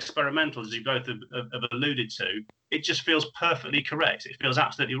is so experimental, as you both have alluded to, it just feels perfectly correct. It feels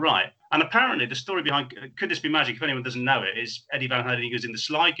absolutely right. And apparently the story behind Could This Be Magic, if anyone doesn't know it, is Eddie Van Halen was in the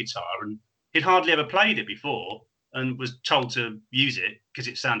slide guitar, and he'd hardly ever played it before and was told to use it because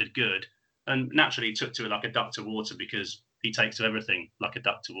it sounded good. And naturally he took to it like a duck to water, because he takes to everything like a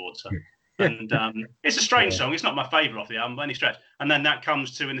duck to water. And it's a strange song. It's not my favourite off the album by any stretch. And then that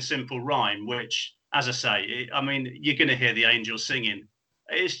comes to In a Simple Rhyme, which, as I say, you're going to hear the angels singing.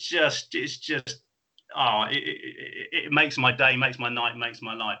 It makes my day, makes my night, makes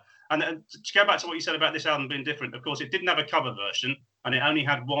my life. And to go back to what you said about this album being different, of course, it didn't have a cover version, and it only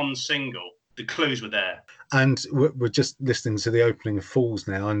had one single. The clues were there. And we're just listening to the opening of Fools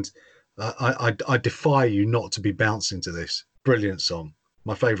now, and I defy you not to be bouncing to this. Brilliant song.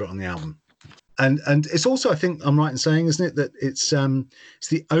 My favourite on the album. And it's also, I think I'm right in saying, isn't it, that it's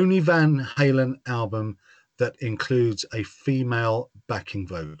the only Van Halen album that includes a female backing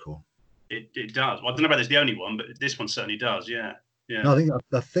vocal. It does. Well, I don't know about it's the only one, but this one certainly does. Yeah. No,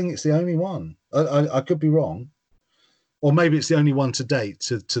 I think it's the only one. I could be wrong, or maybe it's the only one to date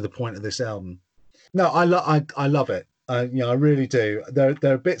to the point of this album. No, I love it. I really do. There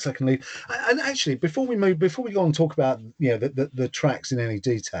are bits I can leave. And actually, before we go on and talk about the tracks in any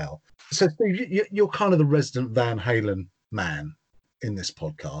detail. So Steve, you're kind of the resident Van Halen man in this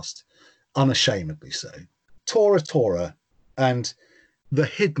podcast, unashamedly so. Tora Tora and the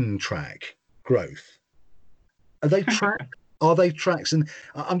hidden track Growth. Are they tracks? Are they tracks? And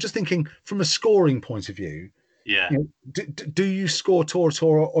I'm just thinking from a scoring point of view. Yeah. Do you score Tora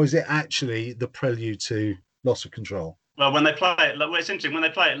Tora, or is it actually the prelude to Loss of Control? Well, when they play it, it's interesting. When they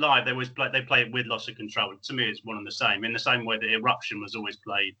play it live, they play it with Loss of Control. To me, it's one and the same. In the same way that Eruption was always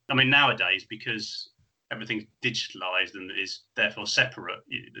played. I mean, nowadays, because everything's digitalized and is therefore separate,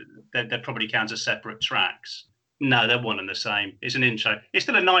 they're probably counted as separate tracks. No, they're one and the same. It's an intro. It's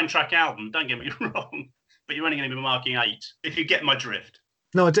still a 9-track album. Don't get me wrong, but you're only going to be marking 8 if you get my drift.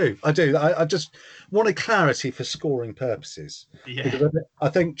 No, I do. I just wanted clarity for scoring purposes. Yeah. Because I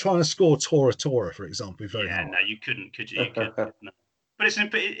think trying to score Tora Tora, for example, is very hard. No, you couldn't, could you? You couldn't, no. But it's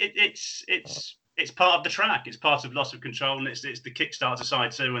part of the track. It's part of Loss of Control, and it's the kickstart to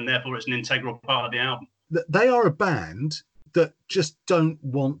side 2, and therefore it's an integral part of the album. They are a band that just don't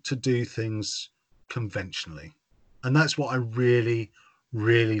want to do things conventionally, and that's what I really,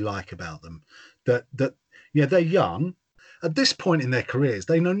 really like about them. That they're young. At this point in their careers,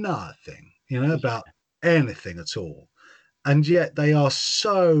 they know nothing, about anything at all. and yet they are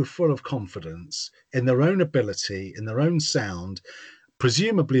so full of confidence in their own ability, in their own sound,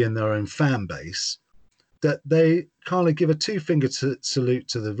 presumably in their own fan base, that they kind of give a two-finger salute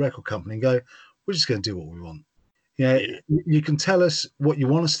to the record company and go, we're just going to do what we want. You can tell us what you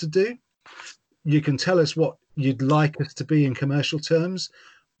want us to do. You can tell us what you'd like us to be in commercial terms,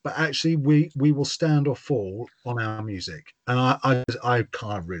 but actually we will stand or fall on our music. And I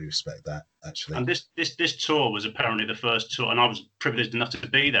kind of really respect that, actually. And this tour was apparently the first tour, and I was privileged enough to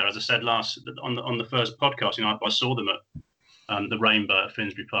be there. As I said on the first podcast, I saw them at the Rainbow at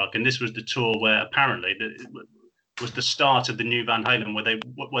Finsbury Park, and this was the tour where apparently it was the start of the new Van Halen,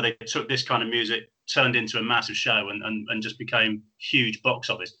 where they took this kind of music, turned into a massive show, and just became huge box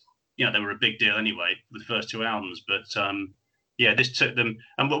office. They were a big deal anyway with the first two albums, but this took them.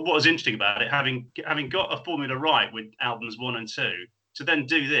 And what was interesting about it, having got a formula right with albums 1 and 2, to then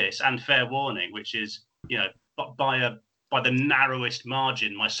do this and Fair Warning, which is by the narrowest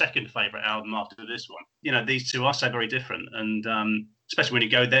margin my second favourite album after this one. These two are so very different, and especially when you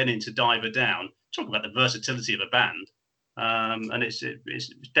go then into Diver Down, talk about the versatility of a band, and it's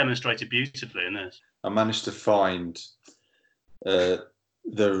demonstrated beautifully in this. I managed to find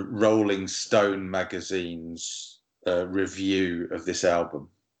the Rolling Stone magazine's review of this album,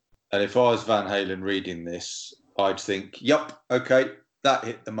 and if I was Van Halen reading this, I'd think, "Yup, okay, that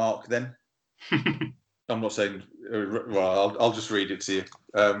hit the mark." Then I'm not saying. Well, I'll just read it to you.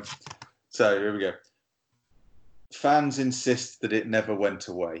 So here we go. Fans insist that it never went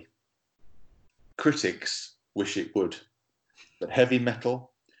away. Critics wish it would, but heavy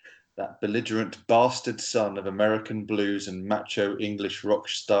metal, that belligerent bastard son of American blues and macho English rock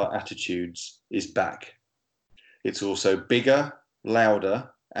star attitudes, is back. It's also bigger, louder,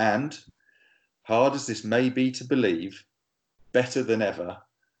 and, hard as this may be to believe, better than ever,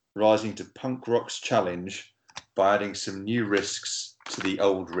 rising to punk rock's challenge by adding some new risks to the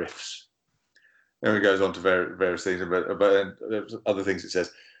old riffs. Then it goes on to various things, about other things it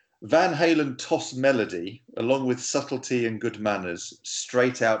says. Van Halen toss melody, along with subtlety and good manners,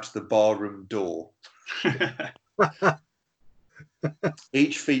 straight out the barroom door.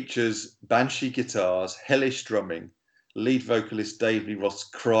 Each features banshee guitars, hellish drumming, lead vocalist Dave Lee Roth's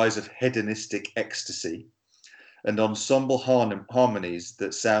cries of hedonistic ecstasy, and ensemble harmonies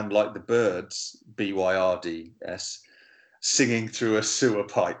that sound like the Byrds, Byrds, singing through a sewer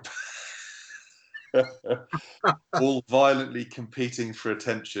pipe. All violently competing for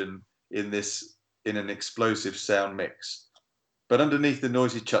attention in an explosive sound mix. But underneath the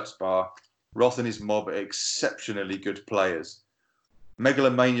noisy chutzpah, Roth and his mob are exceptionally good players.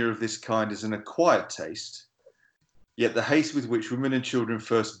 Megalomania of this kind is an acquired taste, yet the haste with which Women and Children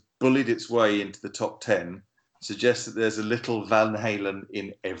first bullied its way into the top 10 suggests that there's a little Van Halen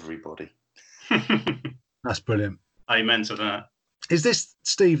in everybody. That's brilliant. Amen to that. Is this,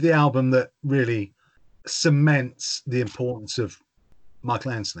 Steve, the album that really cements the importance of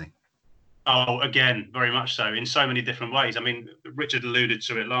Michael Anthony? Oh, again, very much so, in so many different ways. I mean, Richard alluded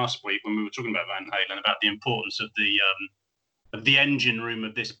to it last week when we were talking about Van Halen, about the importance of the engine room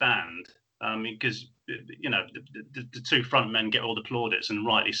of this band, because the two front men get all the plaudits, and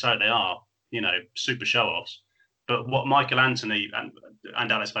rightly so. They are, super show-offs. But what Michael Anthony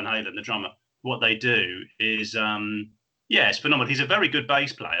and Alex Van Halen, the drummer, what they do is, it's phenomenal. He's a very good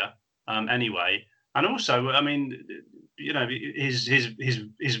bass player, anyway. And also, I mean,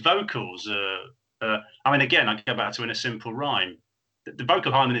 his vocals. Again, I go back to In a Simple Rhyme. The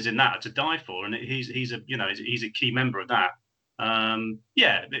vocal harmonies in that are to die for, and he's a key member of that.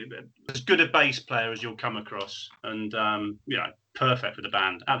 As good a bass player as you'll come across, and perfect for the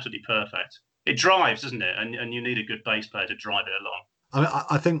band. Absolutely perfect. It drives, doesn't it? And you need a good bass player to drive it along. I mean,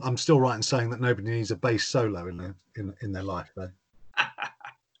 I think I'm still right in saying that nobody needs a bass solo in their life, though.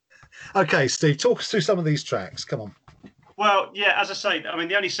 Okay, Steve, talk us through some of these tracks. Come on. Well, as I say, I mean,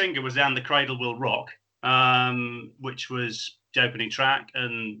 the only single was "Down the Cradle Will Rock," which was the opening track,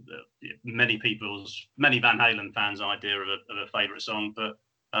 and many Van Halen fans' idea of a favourite song, but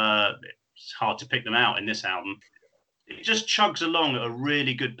it's hard to pick them out in this album. It just chugs along at a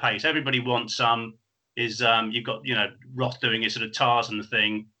really good pace. Everybody wants some. You've got Roth doing his sort of Tarzan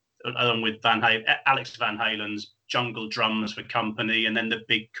thing, along with Alex Van Halen's jungle drums for company, and then the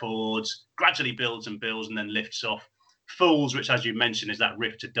big chords gradually builds and builds and then lifts off. Fools, which, as you mentioned, is that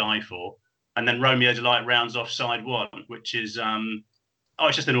riff to die for, and then Romeo Delight rounds off side one, which is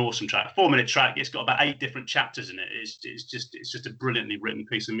it's just an awesome track. 4-minute track. It's got about 8 different chapters in it. It's just a brilliantly written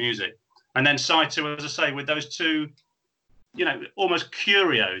piece of music. And then side 2, as I say, with those two, almost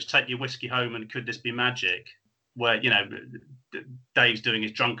curios, Take Your Whiskey Home and Could This Be Magic, where Dave's doing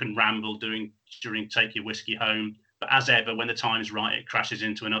his drunken ramble during Take Your Whiskey Home, But as ever, when the time's right, it crashes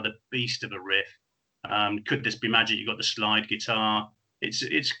into another beast of a riff. Could This Be Magic? You've got the slide guitar.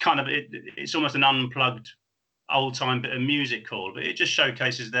 It's kind of it's almost an unplugged old time bit of music called, but it just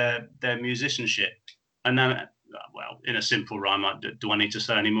showcases their musicianship. And then, well, in a simple rhyme, do I need to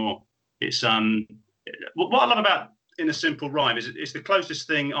say any more? It's what I love about In a Simple Rhyme is it's the closest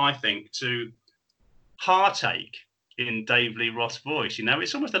thing I think to heartache in Dave Lee Roth's voice. You know,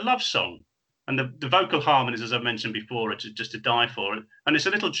 it's almost a love song, and the vocal harmonies, as I've mentioned before, are just to die for. And it's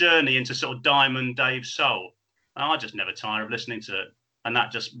a little journey into sort of Diamond Dave's soul. And I just never tire of listening to it, and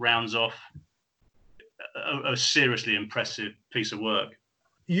that just rounds off a seriously impressive piece of work.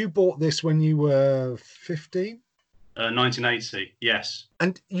 You bought this when you were 15? 1980, yes.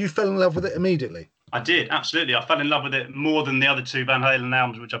 And you fell in love with it immediately? I did, absolutely. I fell in love with it more than the other two Van Halen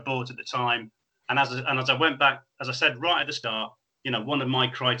albums, which I bought at the time. And as I went back, as I said right at the start, you know, one of my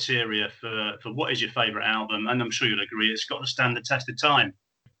criteria for what is your favourite album, and I'm sure you'll agree, it's got to stand the test of time.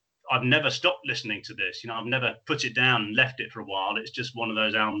 I've never stopped listening to this. You know, I've never put it down and left it for a while. It's just one of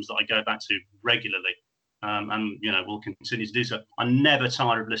those albums that I go back to regularly. And, you know, we'll continue to do so. I never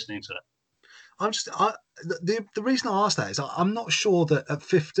tire of listening to it. The reason I asked that is I'm not sure that at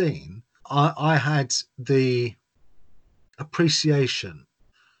 15 I had the appreciation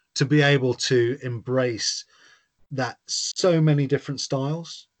to be able to embrace that so many different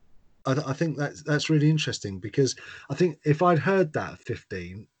styles. I think that's really interesting, because I think if I'd heard that at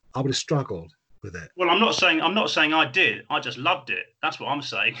 15, I would have struggled with it. Well, I'm not saying I did. I just loved it. That's what I'm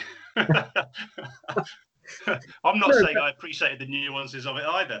saying. I'm not saying I appreciated the nuances of it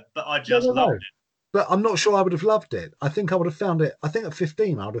either, but I just loved it. But I'm not sure I would have loved it. I think I would have found it. I think at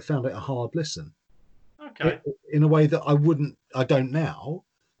 15, I would have found it a hard listen. Okay. In a way that I don't now,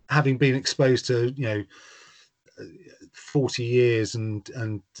 having been exposed to, you know, 40 years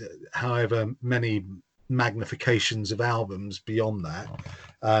and however many magnifications of albums beyond that,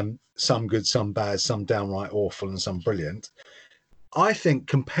 some good, some bad, some downright awful, and some brilliant. I think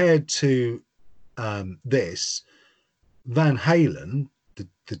compared to this, Van Halen, the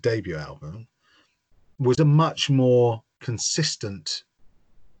debut album, was a much more consistent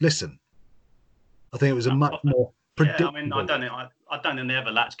listen. I think it was a much more predictable. Yeah, I mean, I don't think they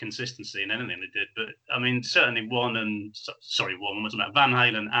ever lacked consistency in anything they did, but I mean, certainly one was about Van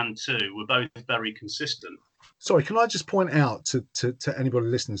Halen and 2 were both very consistent. Sorry, can I just point out to anybody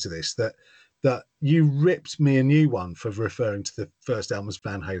listening to this that you ripped me a new one for referring to the first album as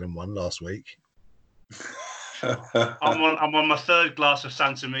Van Halen 1 last week. I'm on my third glass of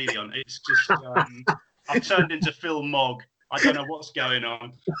Santa Milion. It's just I've turned into Phil Mogg. I don't know what's going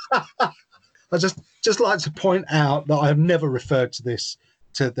on. I just like to point out that I have never referred to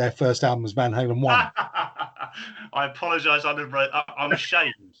their first album as Van Halen 1. I apologise. I'm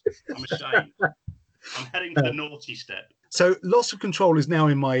ashamed. I'm ashamed. I'm heading to the naughty step. So Loss of Control is now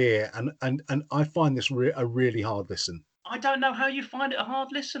in my ear, and I find this a really hard listen. I don't know how you find it a hard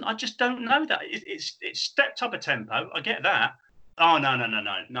listen. I just don't know that. It's stepped up a tempo. I get that. Oh no!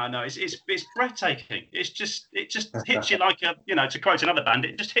 It's breathtaking. It just hits you like a, you know, to quote another band,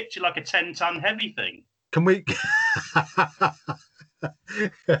 it just hits you like a 10-ton heavy thing. Can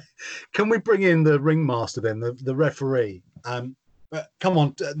we bring in the ringmaster then, the referee? Come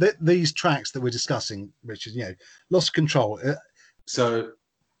on, these tracks that we're discussing, Richard. You know, Loss of Control. So,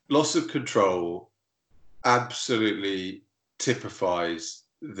 Loss of Control absolutely typifies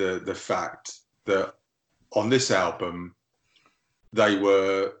the fact that on this album they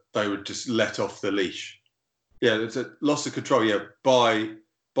were just let off the leash. Yeah, it's a Loss of Control. Yeah, by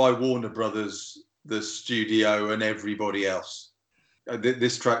Warner Brothers, the studio, and everybody else.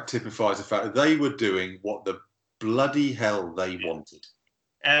 This track typifies the fact that they were doing what the bloody hell they wanted.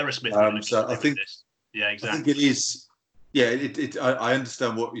 Aerosmith. So I think this. Yeah, exactly. I think it is. Yeah, I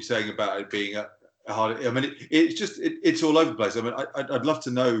understand what you're saying about it being a hard. I mean, it's all over the place. I mean, I'd love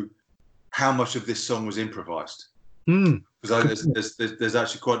to know how much of this song was improvised. Because there's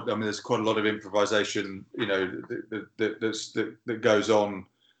actually quite. I mean, there's quite a lot of improvisation. You know, that goes on.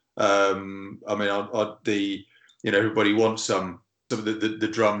 I mean, everybody wants some of the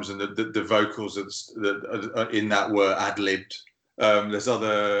drums and the vocals that in that were ad-libbed. There's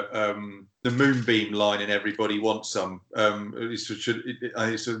other the Moonbeam line in Everybody Wants Some. The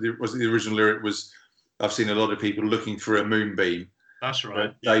original lyric was, I've seen a lot of people looking for a moonbeam. That's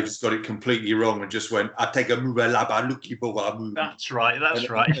right. Dave's got it completely wrong and just went, I take a moonbeam looking for a moonbeam. That's right.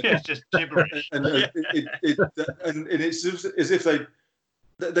 It's just gibberish. And it's as if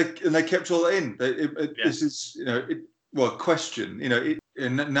they kept all that in. This is, question.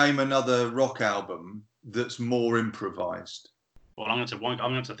 Name another rock album that's more improvised. Well, I'm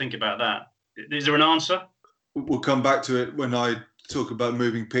going to think about that. Is there an answer? we'll come back to it when I talk about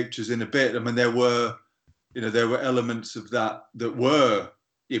moving pictures in a bit. I mean, there were elements of that were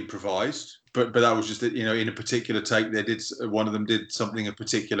improvised, but that was just, in a particular take, one of them did something a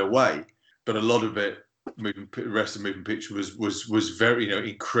particular way, but a lot of it, the rest of Moving Picture was very,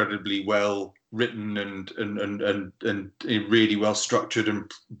 incredibly well written and really well structured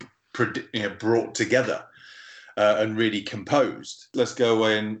and brought together. And really composed. Let's go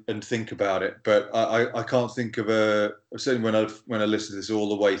away and think about it. But I can't think of certainly when I listened to this all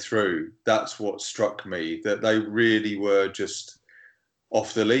the way through, that's what struck me, that they really were just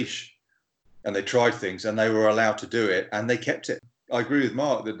off the leash, and they tried things and they were allowed to do it and they kept it. I agree with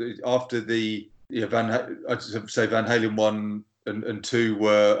Mark that after the I'd say Van Halen 1 and 2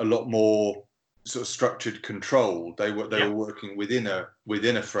 were a lot more sort of structured, controlled. They were working within a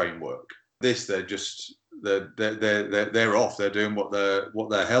framework. This, they're off. They're doing what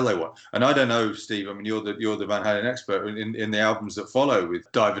the hell they want. And I don't know, Steve. I mean, you're the Van Halen expert in the albums that follow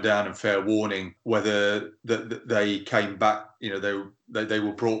with Diver Down and Fair Warning. Whether they came back, they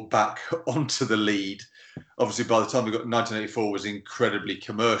were brought back onto the lead. Obviously, by the time we got 1984, was incredibly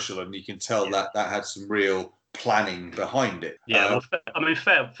commercial, and you can tell that had some real planning behind it. Yeah,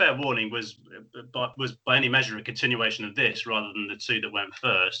 Fair Warning was by any measure a continuation of this rather than the two that went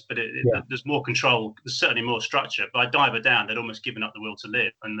first. But there's more control, there's certainly more structure. By Diver Down, they'd almost given up the will to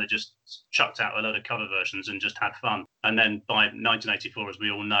live, and they just chucked out a load of cover versions and just had fun. And then by 1984, as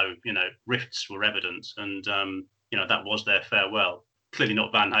we all know, rifts were evident, and that was their farewell. Clearly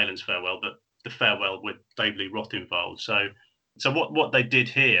not Van Halen's farewell, but the farewell with David Lee Roth involved. So what they did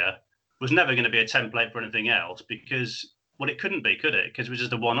here was never going to be a template for anything else, because it couldn't be, could it? Because it was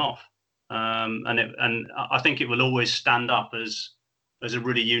just a one-off, and I think it will always stand up as a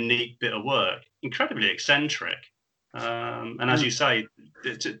really unique bit of work, incredibly eccentric, and as you say,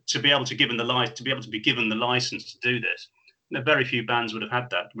 to be able to be given the license to do this, very few bands would have had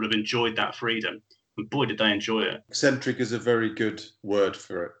that, would have enjoyed that freedom, and boy, did they enjoy it. Eccentric is a very good word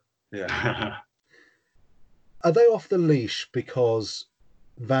for it. Yeah. Are they off the leash because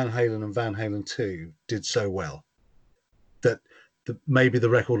Van Halen and Van Halen 2 did so well that maybe the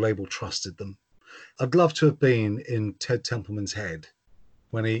record label trusted them? I'd love to have been in Ted Templeman's head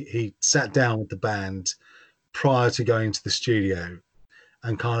when he sat down with the band prior to going to the studio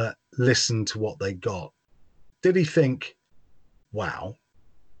and kind of listened to what they got. Did he think, wow?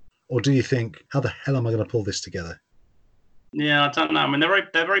 Or do you think, how the hell am I going to pull this together? Yeah, I don't know. I mean, they're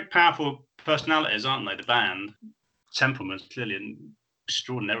very powerful personalities, aren't they? The band. Templeman's clearly an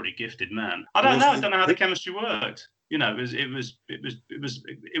extraordinarily gifted man. I don't know how the chemistry worked. It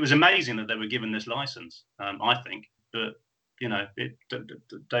was amazing that they were given this license. I think, but they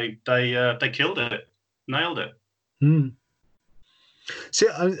killed it, nailed it. See,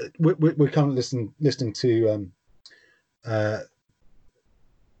 we're kind of listening to.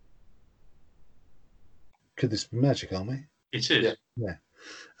 Could this be magic, aren't we? It is. Yeah.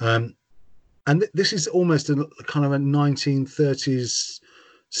 And this is almost a kind of a 1930s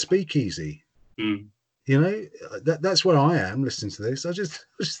speakeasy. That's where I am listening to this. I just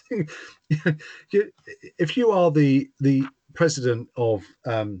think, if you are the president of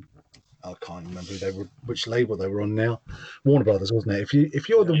I can't remember which label they were on now, Warner Brothers, wasn't it? If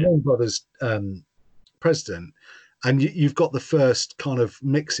you're the Warner Brothers president, and you've got the first kind of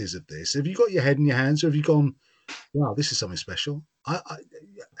mixes of this, have you got your head in your hands, or have you gone, wow, this is something special?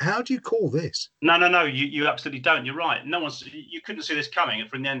 How do you call this? No, you absolutely don't. You're right. You couldn't see this coming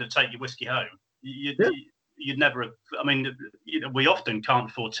from the end of Take Your Whiskey Home. You'd never have, I mean, we often can't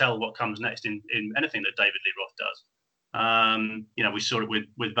foretell what comes next in anything that David Lee Roth does. We saw it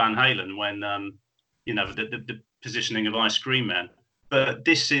with Van Halen when, the positioning of Ice Cream Man. But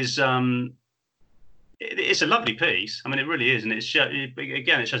this is, it's a lovely piece. I mean, it really is. And it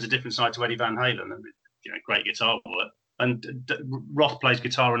shows a different side to Eddie Van Halen. And, great guitar work. And Roth plays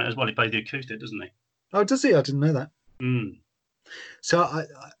guitar on it as well. He plays the acoustic, doesn't he? Oh, does he? I didn't know that. So I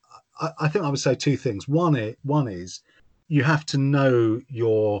think I would say two things. One is you have to know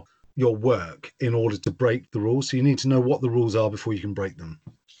your work in order to break the rules. So you need to know what the rules are before you can break them.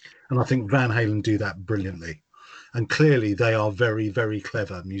 And I think Van Halen do that brilliantly. And clearly they are very, very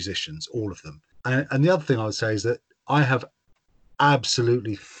clever musicians, all of them. And the other thing I would say is that I have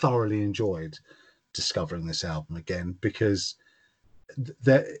absolutely thoroughly enjoyed discovering this album again, because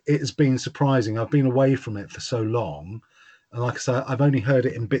it has been surprising. I've been away from it for so long, and like I say, I've only heard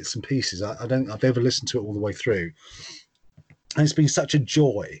it in bits and pieces. I don't think I've ever listened to it all the way through, and it's been such a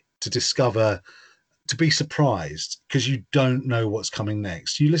joy to discover, to be surprised, because you don't know what's coming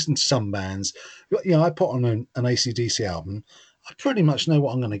next. You listen to some bands, I put on an AC/DC album, I pretty much know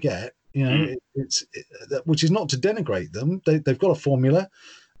what I'm going to get, You know, which is not to denigrate them. They've got a formula,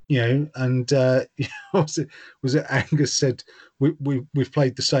 you know, and was it Angus said we've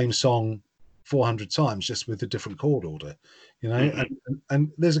played the same song 400 times just with a different chord order, you know,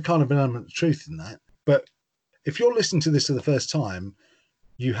 and there's a kind of an element of truth in that. But if you're listening to this for the first time,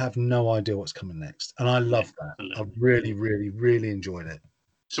 you have no idea what's coming next, and I love that. I've really, really, really enjoyed it.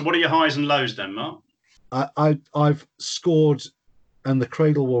 So, what are your highs and lows then, Mark? I've scored And the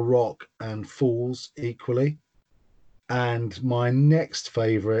Cradle Will Rock and Fools equally. And my next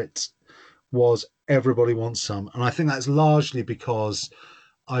favourite was Everybody Wants Some. And I think that's largely because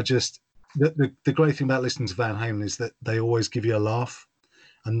the great thing about listening to Van Halen is that they always give you a laugh.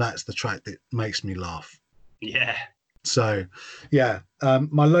 And that's the track that makes me laugh. Yeah. So, yeah,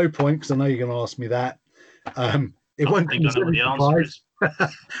 my low point, because I know you're going to ask me that. It won't come as any surprise.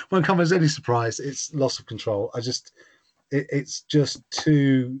 Won't come as any surprise. It's Loss of Control. It's just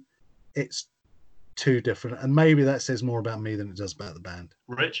too different, and maybe that says more about me than it does about the band.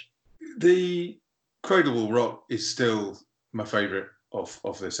 Rich, the Cradle Will Rock is still my favourite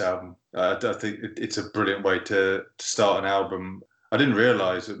of this album. I think it's a brilliant way to start an album. I didn't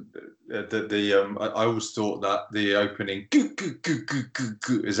realise that I always thought that the opening goo, goo, goo, goo, goo,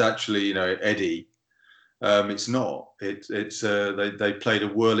 goo, is actually, you know, Eddie. It's not. It's they played a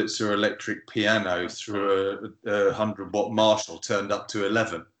Wurlitzer electric piano through a 100-watt Marshall turned up to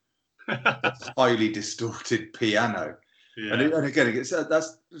 11. Highly distorted piano. Yeah. And again,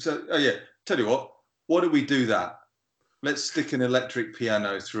 that's so. Oh yeah. Tell you what. Why do we do that? Let's stick an electric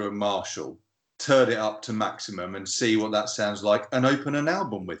piano through a Marshall, turn it up to maximum, and see what that sounds like, and open an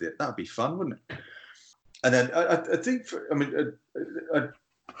album with it. That'd be fun, wouldn't it? And then I think,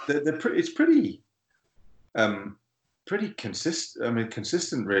 it's pretty. Pretty consistent. I mean,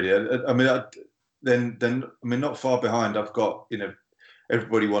 consistent really. Not far behind. I've got, you know,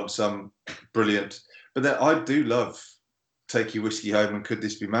 Everybody Wants Some, brilliant. But then I do love Take Your Whiskey Home and Could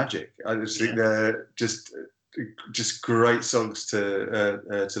This Be Magic. I just think they're just great songs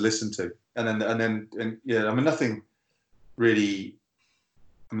to listen to. And then nothing really.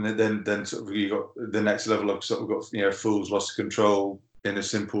 I mean, then sort of you got the next level of sort of got, you know, Fools, Lost Control, In a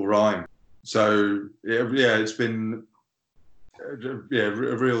Simple Rhyme. So yeah, it's been a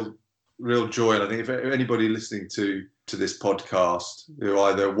real joy. And I think if anybody listening to this podcast, who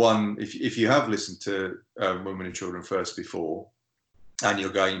either one, if you have listened to Women and Children First before, and you're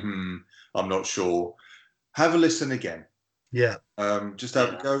going, I'm not sure, have a listen again. Yeah. Just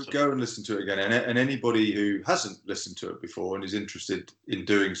go and listen to it again. And anybody who hasn't listened to it before and is interested in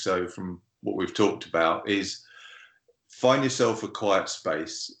doing so, from what we've talked about, is find yourself a quiet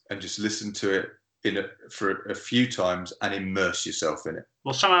space and just listen to it for a few times and immerse yourself in it.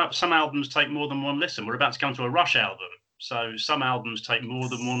 Well, some albums take more than one listen. We're about to come to a Rush album, so some albums take more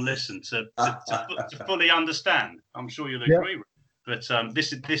than one listen to fully understand. I'm sure you'll agree. Yeah. But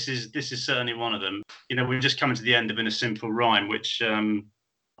this is certainly one of them. You know, we're just coming to the end of In a Simple Rhyme, which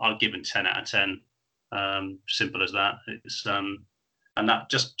I'll give it 10 out of 10. Simple as that. It's and that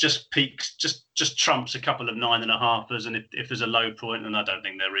just peaks, just trumps a couple of 9.5ers. And if there's a low point, and I don't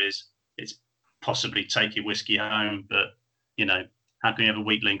think there is, it's possibly Take Your Whiskey Home. But, you know, how can you have a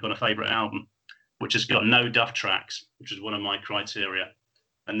weak link on a favourite album, which has got no Duff tracks, which is one of my criteria?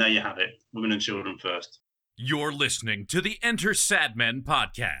 And there you have it, Women and Children First. You're listening to the Enter Sadmen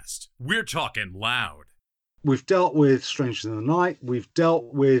podcast. We're talking loud. We've dealt with Strangers in the Night. We've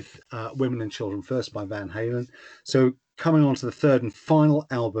dealt with Women and Children First by Van Halen. So coming on to the third and final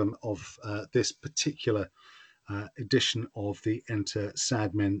album of this particular edition of the Enter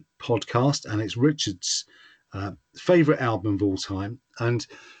Sadmen podcast, and it's Richard's favourite album of all time. And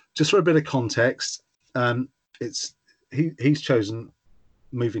just for a bit of context, he's chosen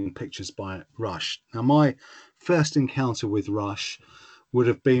Moving Pictures by Rush. Now, my first encounter with Rush would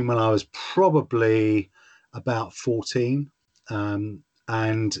have been when I was probably about 14.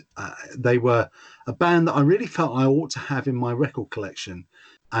 And they were a band that I really felt I ought to have in my record collection.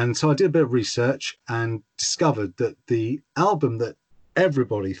 And so I did a bit of research and discovered that the album that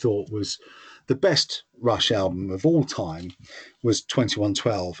everybody thought was the best Rush album of all time was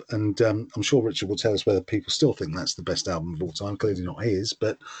 2112. And I'm sure Richard will tell us whether people still think that's the best album of all time. Clearly not his,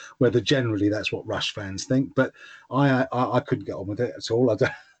 but whether generally that's what Rush fans think. But I couldn't get on with it at all.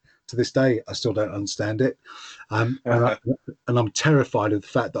 To this day, I still don't understand it. And I'm terrified of the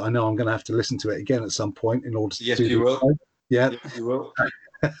fact that I know I'm going to have to listen to it again at some point in order to do you will. Yeah. Yes, you will.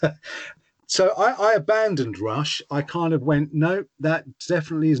 So I abandoned Rush. I kind of went, no, that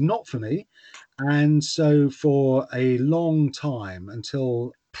definitely is not for me. And so for a long time,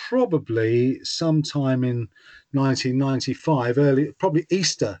 until probably sometime in 1995, probably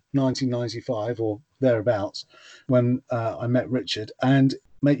Easter 1995 or thereabouts, when I met Richard. And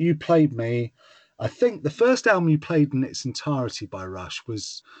mate, you played me. I think the first album you played in its entirety by Rush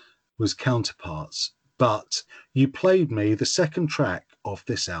was Counterparts, but you played me the second track of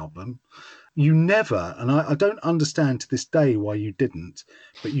this album. You never, and I don't understand to this day why you didn't,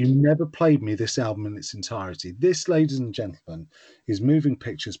 but you never played me this album in its entirety. This, ladies and gentlemen, is Moving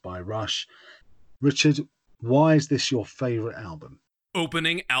Pictures by Rush. Richard, why is this your favourite album?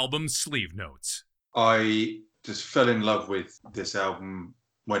 Opening album sleeve notes. I just fell in love with this album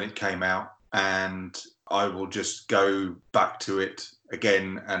when it came out, and I will just go back to it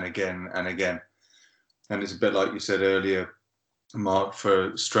again and again and again. And it's a bit like you said earlier, Mark,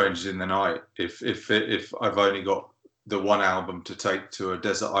 for Strangers in the Night. If I've only got the one album to take to a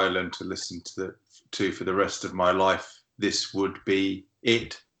desert island to listen to for the rest of my life, this would be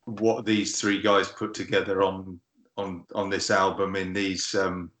it. What these three guys put together on this album in these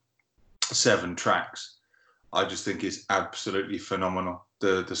 7 tracks, I just think is absolutely phenomenal.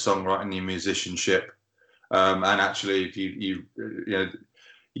 The songwriting, the musicianship, and actually, if you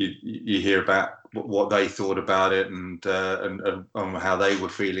hear about what they thought about it and how they were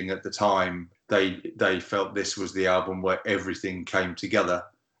feeling at the time, they felt this was the album where everything came together,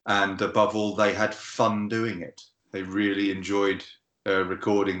 and above all, they had fun doing it. They really enjoyed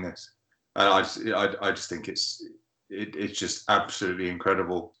recording this, and I just think it's just absolutely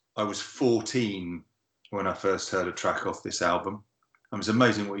incredible. I was 14 when I first heard a track off this album. It was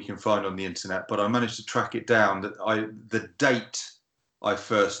amazing what you can find on the internet, but I managed to track it down. The date I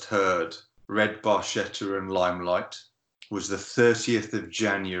first heard Red Barchetta and Limelight was the 30th of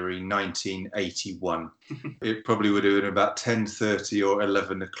January 1981. It probably would have been about 10:30 or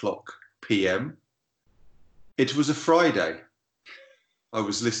 11 o'clock p.m. It was a Friday. I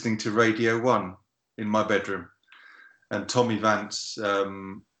was listening to Radio 1 in my bedroom, and Tommy Vance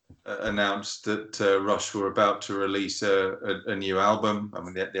announced that Rush were about to release a new album. I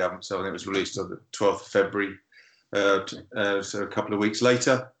mean, the album itself, I think it was released on the 12th of February, so a couple of weeks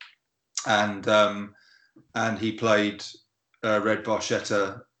later. And he played Red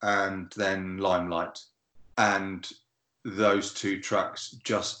Barchetta and then Limelight. And those 2 tracks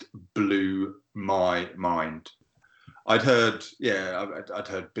just blew my mind. I'd heard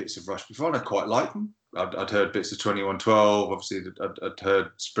bits of Rush before, and I quite liked them. I'd heard bits of 2112. Obviously, I'd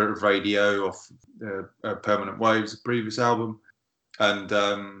heard Spirit of Radio off Permanent Waves, the previous album, and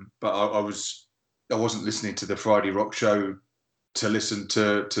but I wasn't listening to the Friday Rock Show to listen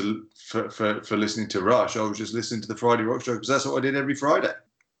for listening to Rush. I was just listening to the Friday Rock Show because that's what I did every Friday.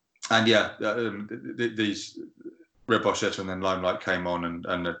 And yeah, these Red Barchetta and then Limelight came on,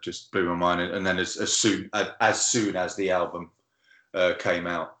 and it just blew my mind. And then as soon as the album came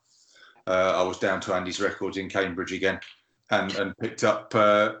out, I was down to Andy's Records in Cambridge again, and picked up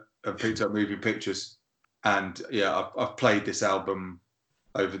Moving Pictures. And yeah, I've played this album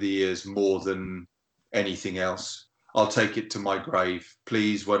over the years more than anything else. I'll take it to my grave.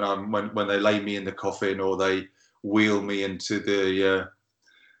 Please, when they lay me in the coffin or they wheel me into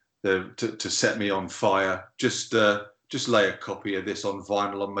to set me on fire, just lay a copy of this on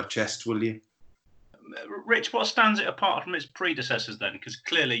vinyl on my chest, will you? Rich, what stands it apart from its predecessors then? Because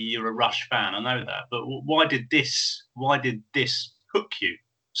clearly you're a Rush fan, I know that. But why did this hook you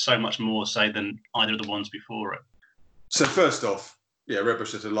so much more, say, than either of the ones before it? So first off, yeah, Red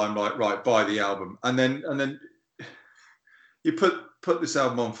Barchetta, Limelight, right, buy the album, and then you put this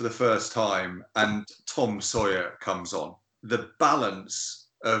album on for the first time, and Tom Sawyer comes on. The balance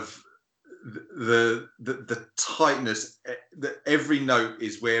of the tightness, that every note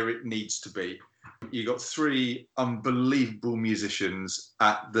is where it needs to be. You got 3 unbelievable musicians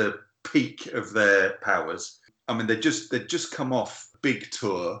at the peak of their powers. I mean, they'd just come off big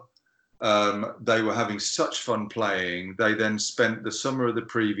tour. They were having such fun playing. They then spent the summer of the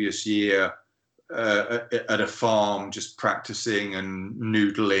previous year at a farm just practicing and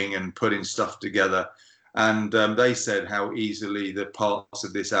noodling and putting stuff together. And they said how easily the parts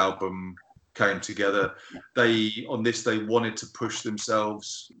of this album came together. They wanted to push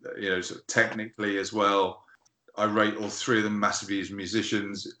themselves, sort of technically as well. I rate all 3 of them massively as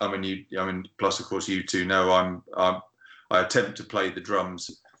musicians. Plus of course you two know I attempt to play the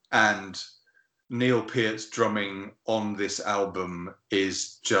drums, and Neil Peart's drumming on this album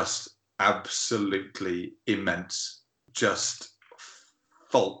is just absolutely immense, just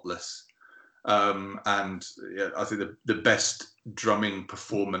faultless. And yeah, I think the best drumming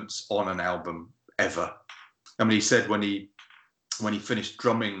performance on an album ever. I mean, he said when he finished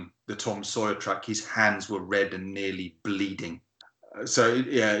drumming the Tom Sawyer track, his hands were red and nearly bleeding. So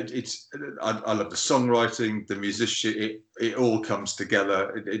yeah, I love the songwriting, the musician. It all comes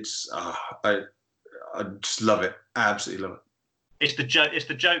together. I just love it. Absolutely love it. It's the joke. It's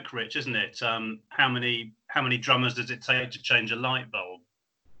the joke, Rich, isn't it? How many drummers does it take to change a light bulb?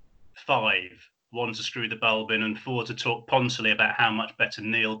 5. 1 to screw the bulb in, and 4 to talk pontily about how much better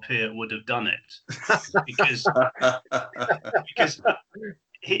Neil Peart would have done it. Because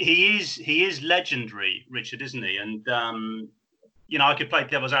he is legendary, Richard, isn't he? And I could play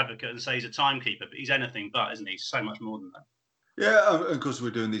devil's advocate and say he's a timekeeper, but he's anything but, isn't he? He's so much more than that. Yeah, of course we're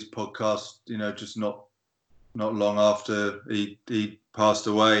doing these podcasts, just not long after he passed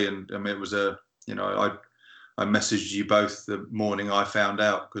away, and I mean it was I messaged you both the morning I found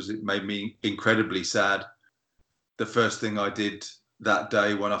out because it made me incredibly sad. The first thing I did that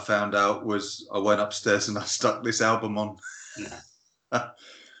day when I found out was I went upstairs and I stuck this album on. Yeah.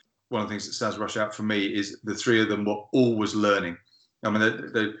 One of the things that stands Rush out for me is the three of them were always learning. I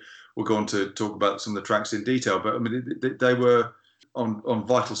mean, we'll go on to talk about some of the tracks in detail, but I mean, they were on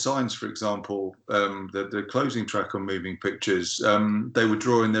Vital Signs, for example, the closing track on Moving Pictures. They were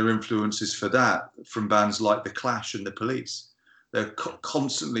drawing their influences for that from bands like The Clash and The Police. They're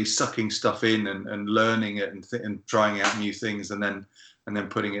constantly sucking stuff in and learning it and trying out new things and then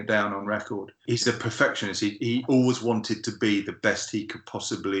putting it down on record. He's a perfectionist. He always wanted to be the best he could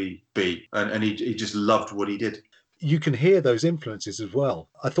possibly be, and he just loved what he did. You can hear those influences as well.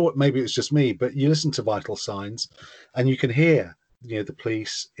 I thought maybe it was just me, but you listen to Vital Signs and you can hear the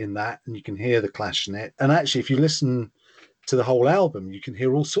Police in that, and you can hear the Clash in it. And actually, if you listen to the whole album, you can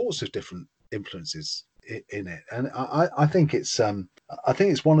hear all sorts of different influences in it. And I think it's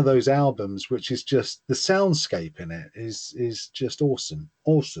one of those albums which is just the soundscape in it is just awesome.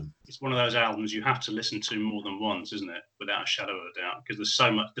 It's one of those albums you have to listen to more than once, isn't it? Without a shadow of a doubt, because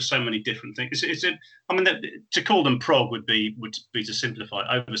there's so many different things. I mean, to call them prog would be to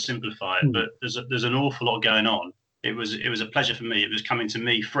oversimplify it, but there's an awful lot going on. It was a pleasure for me. It was coming to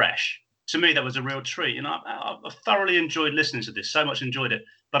me fresh. To me, that was a real treat. I thoroughly enjoyed listening to this. So much enjoyed it.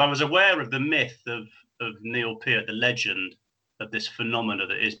 But I was aware of the myth of Neil Peart, the legend of this phenomena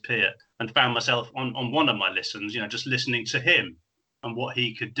that is Peart, and found myself on one of my listens, just listening to him and what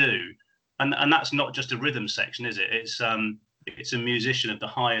he could do. And that's not just a rhythm section, is it? It's a musician of the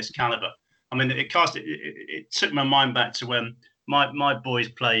highest caliber. I mean, it took my mind back to when my boys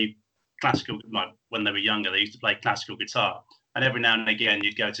play classical. When they were younger, they used to play classical guitar, and every now and again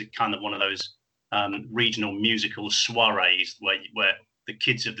you'd go to kind of one of those regional musical soirees where the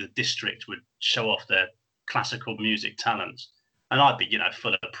kids of the district would show off their classical music talents, and I'd be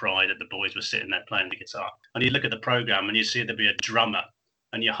full of pride that the boys were sitting there playing the guitar. And you look at the program and you see there'd be a drummer,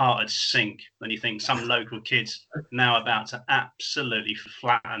 and your heart would sink, and you think some local kids now about to absolutely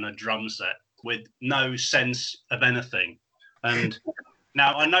flatten a drum set with no sense of anything. And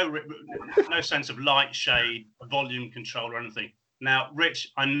now, I know no sense of light, shade, volume control or anything. Now,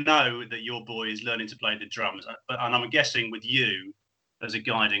 Rich, I know that your boy is learning to play the drums, and I'm guessing with you as a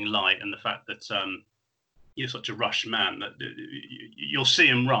guiding light and the fact that you're such a Rush man, that you'll see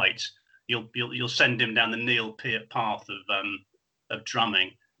him right. You'll send him down the Neil Peart path of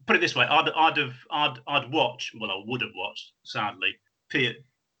drumming. Put it this way, I'd watch. Well, I would have watched, sadly, Peart,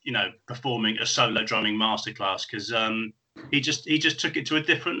 performing a solo drumming masterclass because. He just took it to a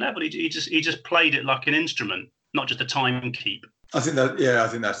different level. He just played it like an instrument, not just a time keep. I think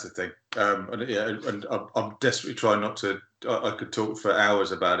that's the thing. And I'm desperately trying not to. I could talk for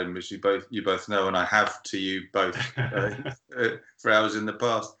hours about him, as you both know, and I have to you both for hours in the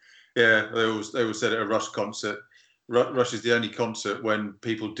past. Yeah, they always said at a Rush concert, Rush is the only concert when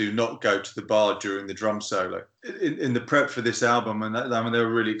people do not go to the bar during the drum solo. In the prep for this album, and they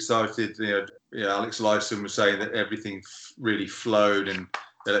were really excited. Alex Lifeson was saying that everything really flowed and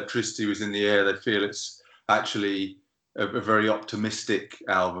electricity was in the air. They feel it's actually a very optimistic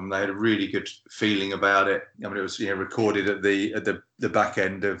album. They had a really good feeling about it. I mean, it was recorded at the back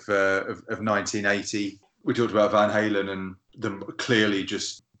end of 1980. We talked about Van Halen and them clearly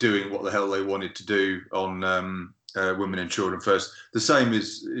just doing what the hell they wanted to do on Women and Children First. The same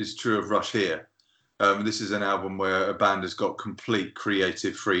is true of Rush here. This is an album where a band has got complete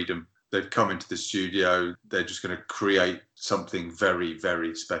creative freedom. They've come into the studio. They're just going to create something very,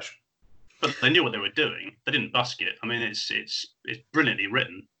 very special. But they knew what they were doing. They didn't busk it. I mean, it's brilliantly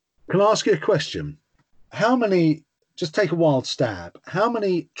written. Can I ask you a question? How many? Just take a wild stab. How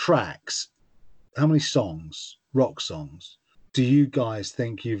many tracks? How many songs? Rock songs? Do you guys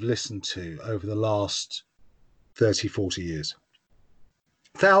think you've listened to over the last 30, 40 years?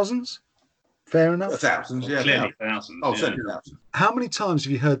 Thousands? Fair enough? Thousands, yeah. Clearly thousands. Oh, certainly thousands. How many times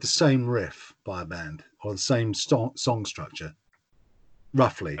have you heard the same riff by a band or the same song structure?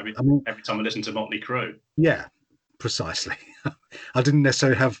 roughly. Every time I listen to Motley Crue. Yeah, precisely. I didn't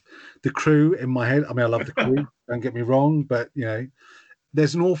necessarily have the Crew in my head. I mean, I love the Crew, don't get me wrong, but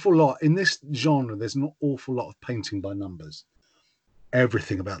there's an awful lot in this genre. There's an awful lot of painting by numbers.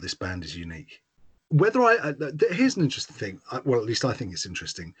 Everything about this band is unique. Here's an interesting thing. Well, at least I think it's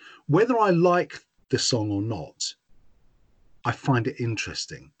interesting. Whether I like the song or not, I find it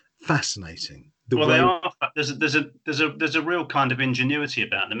interesting, fascinating. They are. There's a real kind of ingenuity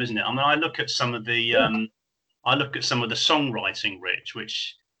about them, isn't it? I mean, I look at some of the songwriting, Rich,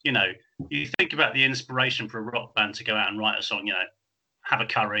 which you think about the inspiration for a rock band to go out and write a song. Have a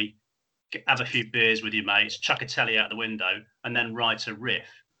curry, have a few beers with your mates, chuck a telly out the window, and then write a riff.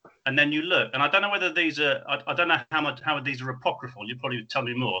 And then you look, and I don't know whether these are. I don't know how these are apocryphal. You probably tell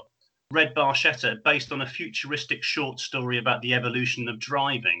me more. Red Barchetta, based on a futuristic short story about the evolution of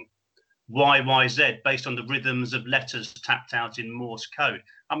driving. YYZ, based on the rhythms of letters tapped out in Morse code.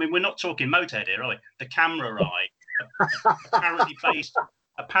 I mean, we're not talking Motorhead here, are we? The Camera Eye,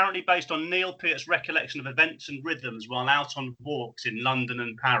 apparently based on Neil Peart's recollection of events and rhythms while out on walks in London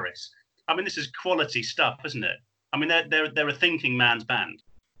and Paris. I mean, this is quality stuff, isn't it? I mean, they're a thinking man's band.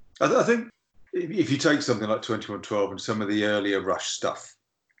 I think if you take something like 2112 and some of the earlier Rush stuff,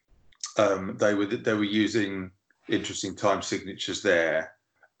 they were using interesting time signatures there.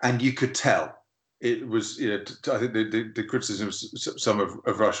 And you could tell it was, I think the criticism of some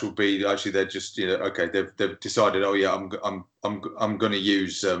of Rush will be actually they're just, okay, they've decided, oh yeah, I'm going to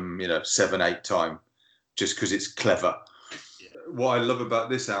use 7/8 time just because it's clever. Yeah. What I love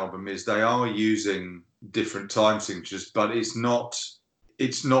about this album is they are using different time signatures, but it's not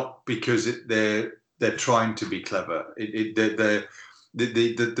because they're trying to be clever.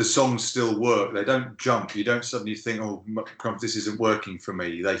 The songs still work. They don't jump. You don't suddenly think, "Oh, crumbs, this isn't working for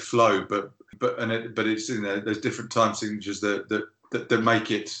me." They flow, but it's there's different time signatures that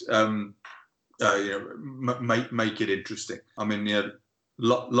make it make it interesting. I mean,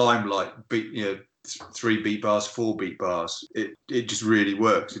 Limelight beat 3 beat bars, 4 beat bars. It just really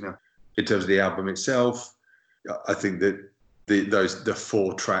works. In terms of the album itself, I think that the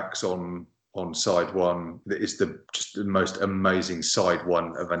 4 tracks on side one is just the most amazing side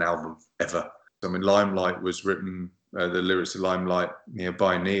one of an album ever. I mean, Limelight was written, the lyrics of Limelight,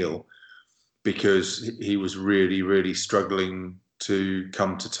 by Neil, because he was really, really struggling to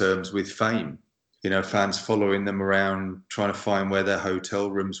come to terms with fame. Fans following them around, trying to find where their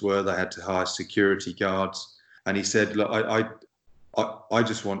hotel rooms were. They had to hire security guards. And he said, look, I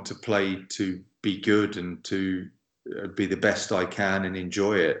just want to play to be good and to be the best I can and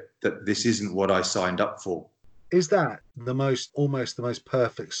enjoy it. That this isn't what I signed up for. Is that almost the most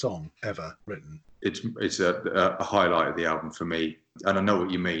perfect song ever written? It's a highlight of the album for me, and I know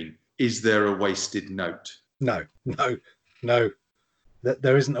what you mean. Is there a wasted note? No.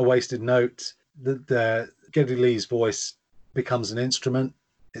 There isn't a wasted note. The Geddy Lee's voice becomes an instrument.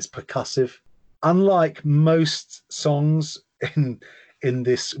 It's percussive. Unlike most songs in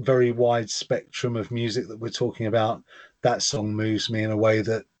this very wide spectrum of music that we're talking about, that song moves me in a way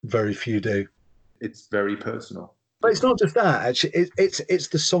that very few do. It's very personal. But it's not just that, actually. It's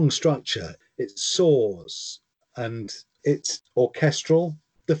the song structure. It soars and it's orchestral.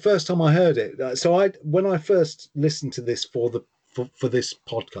 The first time I heard it, when I first listened to this for this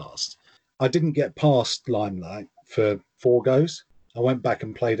podcast, I didn't get past Limelight for 4 goes. I went back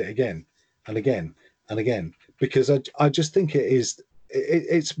and played it again and again and again because I just think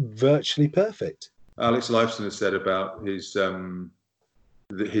it's virtually perfect. Alex Lifeson has said about his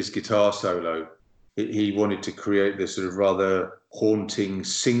guitar solo, he wanted to create this sort of rather haunting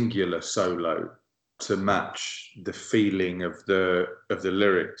singular solo to match the feeling of the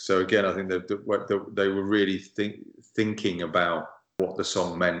lyrics. So again, I think that they were really thinking about what the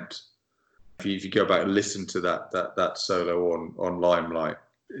song meant. If you go back and listen to that solo on Limelight,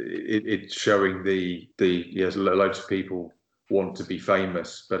 it's showing loads of people want to be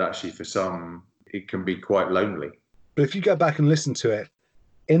famous, but actually for some it can be quite lonely. But if you go back and listen to it,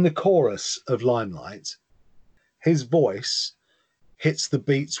 in the chorus of Limelight, his voice hits the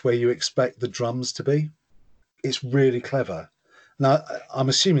beats where you expect the drums to be. It's really clever. Now, I'm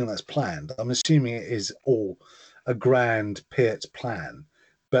assuming that's planned. I'm assuming it is all a grand Peart plan,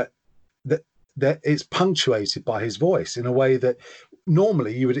 but that it's punctuated by his voice in a way that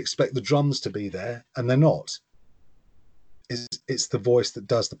normally you would expect the drums to be there, and they're not. It's the voice that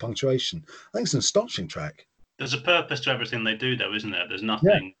does the punctuation. I think it's an astonishing track. There's a purpose to everything they do, though, isn't there? There's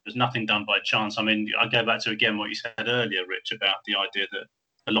nothing done by chance. I mean, I go back to again what you said earlier, Rich, about the idea that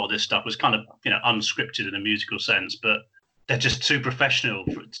a lot of this stuff was kind of unscripted in a musical sense, but they're just too professional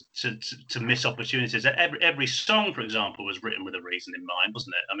to miss opportunities. Every song, for example, was written with a reason in mind,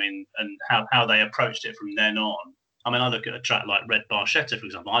 wasn't it? I mean, and how they approached it from then on. I mean, I look at a track like Red Barchetta, for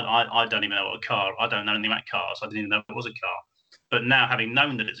example. I don't even know what a car. I don't know anything about cars. I didn't even know it was a car. But now, having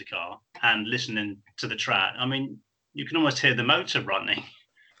known that it's a car and listening to the track, I mean, you can almost hear the motor running.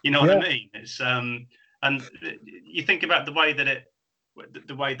 You know what I mean? It's and you think about the way that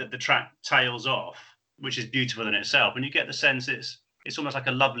the track tails off, which is beautiful in itself, and you get the sense it's almost like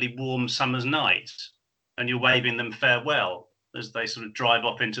a lovely warm summer's night, and you're waving them farewell as they sort of drive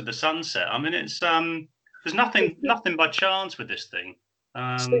off into the sunset. I mean, it's there's nothing by chance with this thing.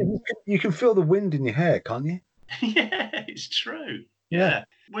 You can feel the wind in your hair, can't you? Yeah, it's true. Yeah.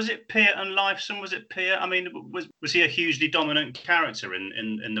 Was it Peart and Lifeson? Was it Peart? I mean, was he a hugely dominant character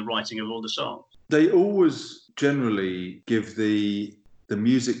in the writing of all the songs? They always generally give the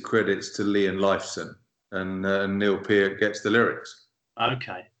music credits to Lee and Lifeson, and Neil Peart gets the lyrics.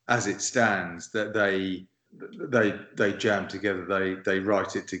 Okay. As it stands, that they jam together, they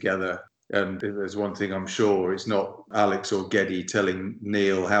write it together. And there's one thing I'm sure, it's not Alex or Geddy telling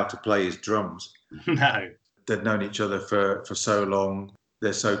Neil how to play his drums. No. They've known each other for so long.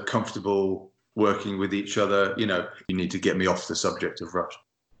 They're so comfortable working with each other. You know, you need to get me off the subject of Rush.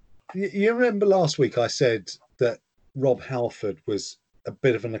 You remember last week I said that Rob Halford was a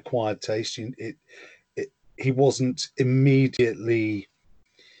bit of an acquired taste. He wasn't immediately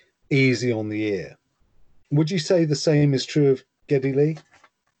easy on the ear. Would you say the same is true of Geddy Lee?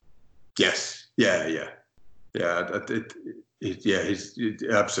 Yes. Yeah.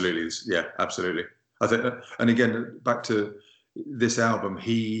 Absolutely. Yeah, absolutely. I think, and again, back to this album,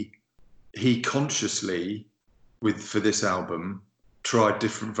 he consciously, for this album, tried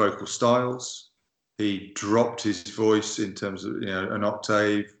different vocal styles. He dropped his voice in terms of an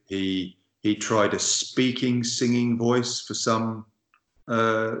octave. He tried a singing voice for some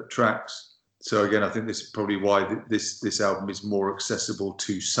tracks. So again, I think this is probably why this album is more accessible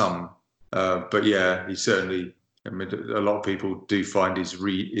to some. But yeah, he certainly. I mean, a lot of people do find his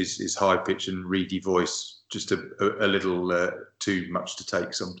high pitch and reedy voice just a little too much to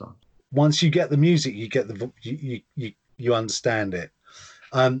take sometimes. Once you get the music, you get you understand it.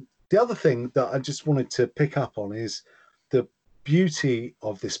 The other thing that I just wanted to pick up on is the beauty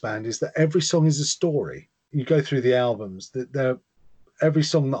of this band is that every song is a story. You go through the albums, every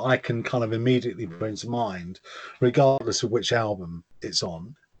song that I can kind of immediately bring to mind, regardless of which album it's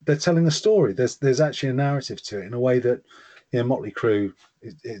on, they're telling a story. There's actually a narrative to it in a way that, Motley Crue,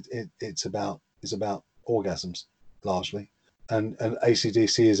 it's about orgasms largely, and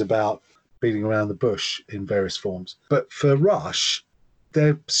AC/DC is about beating around the bush in various forms. But for Rush,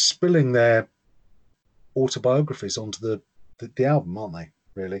 they're spilling their autobiographies onto the album, aren't they?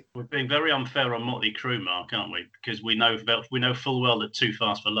 Really, we're being very unfair on Motley Crue, Mark, aren't we? Because we know full well that Too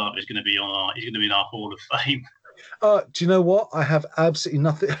Fast for Love is going to be in our Hall of Fame. Do you know what? I have absolutely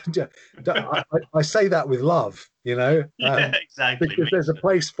nothing. I say that with love, yeah, exactly. Because there's a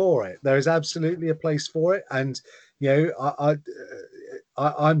place for it. There is absolutely a place for it, and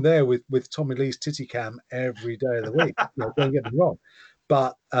I'm there with Tommy Lee's titty cam every day of the week. Don't get me wrong,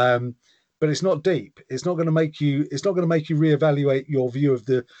 but it's not deep. It's not going to make you. It's not going to make you reevaluate your view of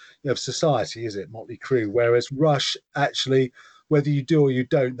of society, is it, Motley Crue? Whereas Rush, actually, whether you do or you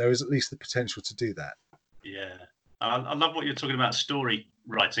don't, there is at least the potential to do that. Yeah, I love what you're talking about story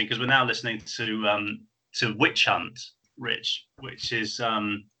writing, because we're now listening to Witch Hunt, Rich, which is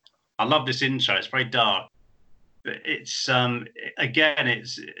I love this intro. It's very dark, but it's again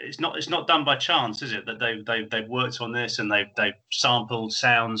it's not done by chance, is it? That they've worked on this and they've sampled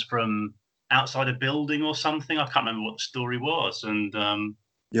sounds from outside a building or something. I can't remember what the story was, and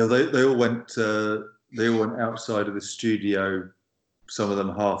they all went outside of the studio, some of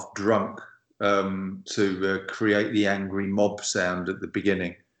them half drunk, to create the angry mob sound at the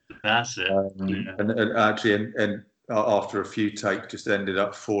beginning. That's it. Yeah. And actually, after a few takes, just ended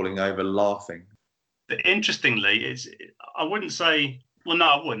up falling over laughing. But interestingly, I wouldn't say. Well, no,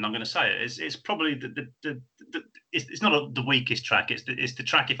 I wouldn't. I'm going to say it. It's probably it's not the weakest track. It's the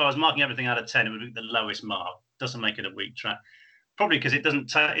track. If I was marking everything out of 10, it would be the lowest mark. Doesn't make it a weak track. Probably because it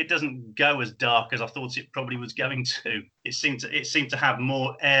doesn't go as dark as I thought it probably was going to. It seemed to have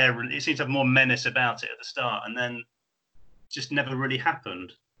more air, and it seemed to have more menace about it at the start, and then just never really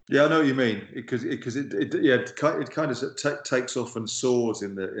happened. Yeah, I know what you mean, because it kind of takes off and soars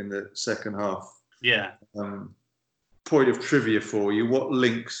in the second half. Yeah. Point of trivia for you: what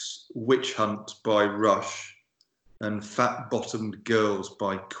links Witch Hunt by Rush and Fat Bottomed Girls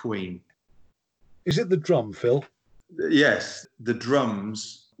by Queen? Is it the drum, Phil? Yes, the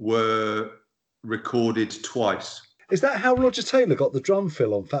drums were recorded twice. Is that how Roger Taylor got the drum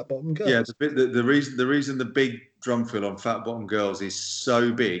fill on Fat Bottom Girls? Yeah, the reason the big drum fill on Fat Bottom Girls is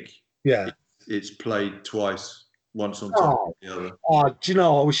so big. Yeah. It's played twice, once on top of the other. Oh, do you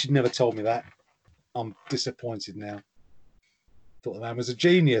know? I wish you'd never told me that. I'm disappointed now. Thought the man was a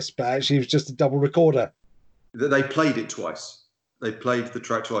genius, but actually he was just a double recorder. They played it twice. They played the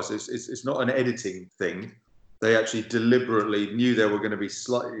track twice. It's not an editing thing. They actually deliberately knew there were going to be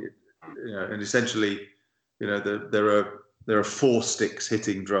slightly, and essentially, there are 4 sticks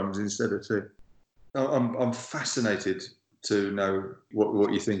hitting drums instead of 2. I'm fascinated to know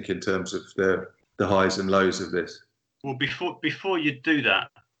what you think in terms of the highs and lows of this. Well, before you do that,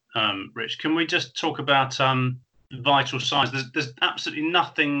 Rich, can we just talk about Vital Signs? There's absolutely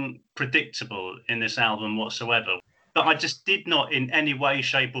nothing predictable in this album whatsoever. But I just did not in any way,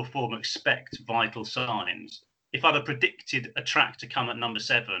 shape or form expect Vital Signs. If I'd have predicted a track to come at number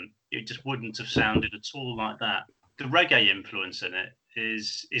 7, it just wouldn't have sounded at all like that. The reggae influence in it,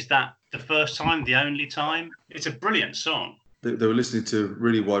 is that the first time, the only time? It's a brilliant song. They were listening to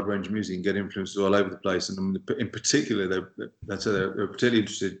really wide range of music and get influences all over the place. And in particular, they were particularly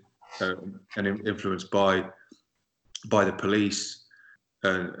interested and influenced by the Police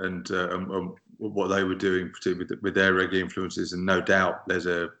and what they were doing, particularly with their reggae influences. And no doubt there's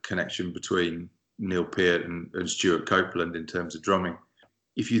a connection between Neil Peart and Stuart Copeland in terms of drumming.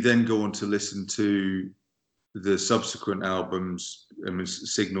 If you then go on to listen to the subsequent albums,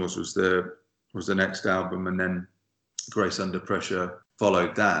 Signals was the next album, and then Grace Under Pressure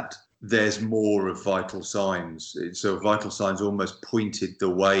followed that. There's more of Vital Signs. So Vital Signs almost pointed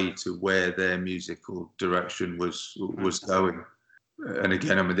the way to where their musical direction was going. And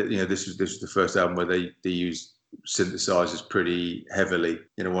again, this was the first album where they used synthesizers pretty heavily.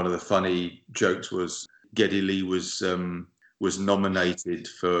 One of the funny jokes was Geddy Lee was nominated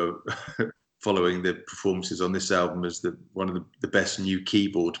for following the performances on this album as one of the best new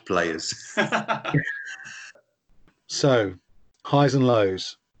keyboard players. So, highs and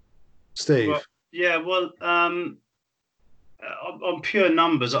lows. Steve? On pure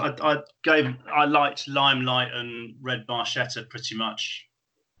numbers, I liked Limelight and Red Barchetta pretty much.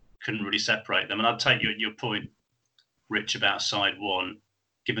 Couldn't really separate them. And I'd take your point, Rich, about side 1,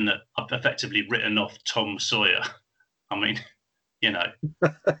 given that I've effectively written off Tom Sawyer. I mean, yeah,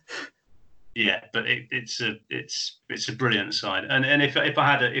 but it's a brilliant side. And if I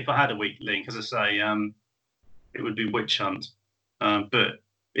had a weak link, as I say, it would be Witch Hunt. But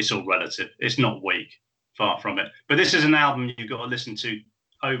it's all relative. It's not weak, far from it. But this is an album you've got to listen to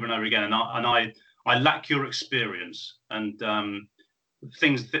over and over again. And I lack your experience, and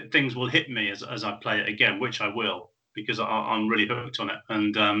things will hit me as I play it again, which I will, because I'm really hooked on it.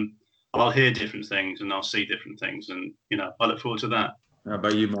 And I'll hear different things and I'll see different things, and I look forward to that. How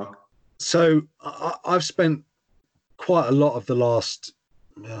about you, Mark? So I've spent quite a lot of the last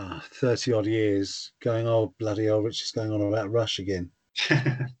 30 odd years going, oh bloody hell, Rich is going on about Rush again.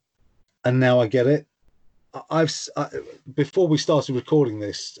 And now I get it. Before we started recording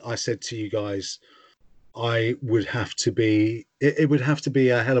this, I said to you guys, it would have to be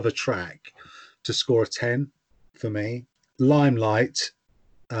a hell of a track to score a 10 for me. Limelight,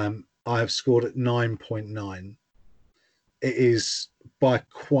 I have scored at 9.9. It is by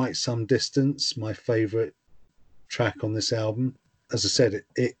quite some distance my favourite track on this album. As I said,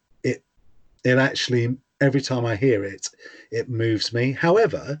 it actually, every time I hear it, it moves me.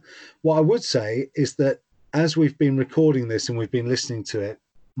 However, what I would say is that as we've been recording this and we've been listening to it,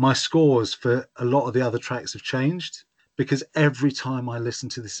 my scores for a lot of the other tracks have changed, because every time I listen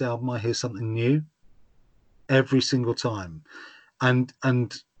to this album, I hear something new. Every single time. And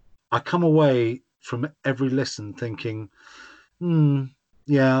I come away from every listen thinking,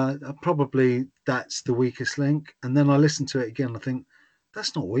 yeah, probably that's the weakest link. And then I listen to it again, I think,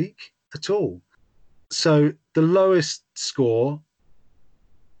 that's not weak at all. So the lowest score,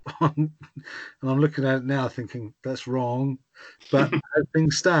 and I'm looking at it now thinking that's wrong, but as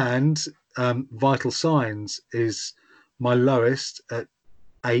things stand, Vital Signs is my lowest at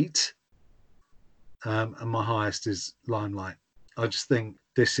 8, and my highest is Limelight. I just think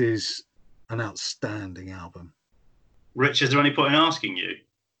this is an outstanding album. Rich, is there any point in asking you?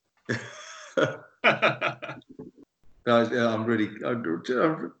 I'm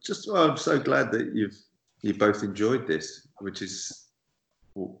so glad that you both enjoyed this, which is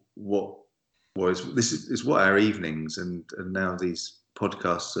what is what our evenings and now these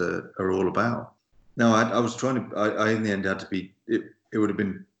podcasts are all about. No, I was trying to. I in the end had to be. It would have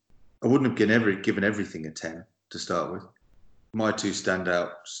been. I wouldn't have given everything a 10 to start with. My two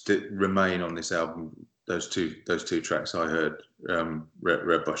standouts remain on this album. Those two tracks I heard,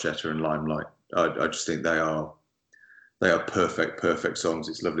 Red Barchetta and Limelight. I just think they are they are perfect songs.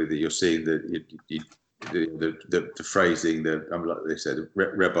 It's lovely that you're seeing the phrasing, like they said,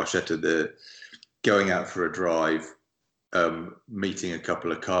 Reb Barchetta, the going out for a drive, meeting a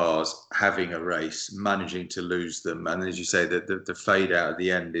couple of cars, having a race, managing to lose them, and as you say, the fade out at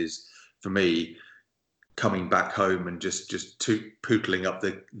the end is, for me, coming back home and just pootling up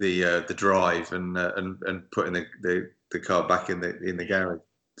the drive and putting the car back in the garage.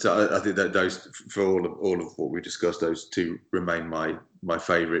 So I think that those, for all of what we discussed, those two remain my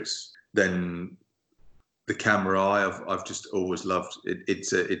favourites. Then the Camera Eye, I've just always loved.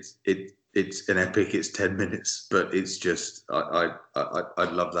 It's an epic. It's 10 minutes, but it's just I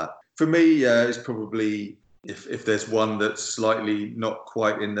love that. For me, it's probably, if there's one that's slightly not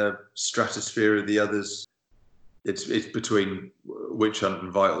quite in the stratosphere of the others, it's between Witch Hunt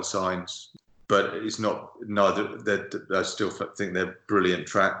and Vital Signs. But it's not neither. I still think they're brilliant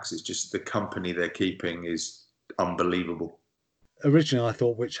tracks. It's just the company they're keeping is unbelievable. Originally, I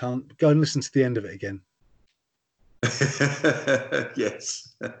thought Witch Hunt. Go and listen to the end of it again.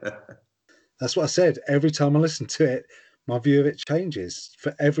 Yes. That's what I said. Every time I listen to it, my view of it changes.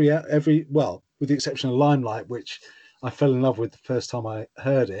 For every well, with the exception of Limelight, which I fell in love with the first time I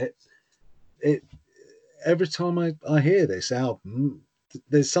heard it. Every time I hear this album,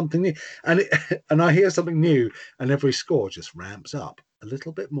 there's something new, and I hear something new, and every score just ramps up a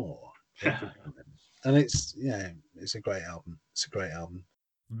little bit more every time. And it's a great album. It's a great album.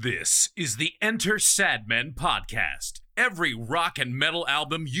 This is the Enter Sadmen podcast. Every rock and metal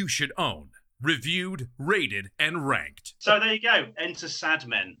album you should own. Reviewed, rated, and ranked. So there you go. Enter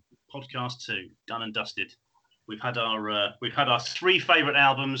Sadmen, podcast 2, done and dusted. We've had our 3 favourite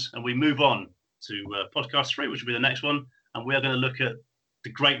albums, and we move on to podcast 3, which will be the next one. And we are going to look at the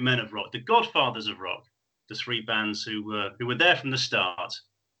great men of rock, the godfathers of rock, the 3 bands who were there from the start.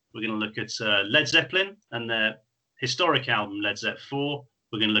 We're going to look at Led Zeppelin and their historic album, Led Zepp 4.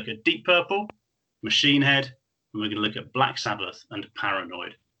 We're going to look at Deep Purple, Machine Head, and we're going to look at Black Sabbath and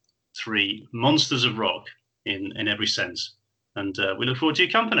Paranoid. 3 monsters of rock in every sense. And we look forward to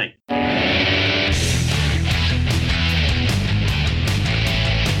your company.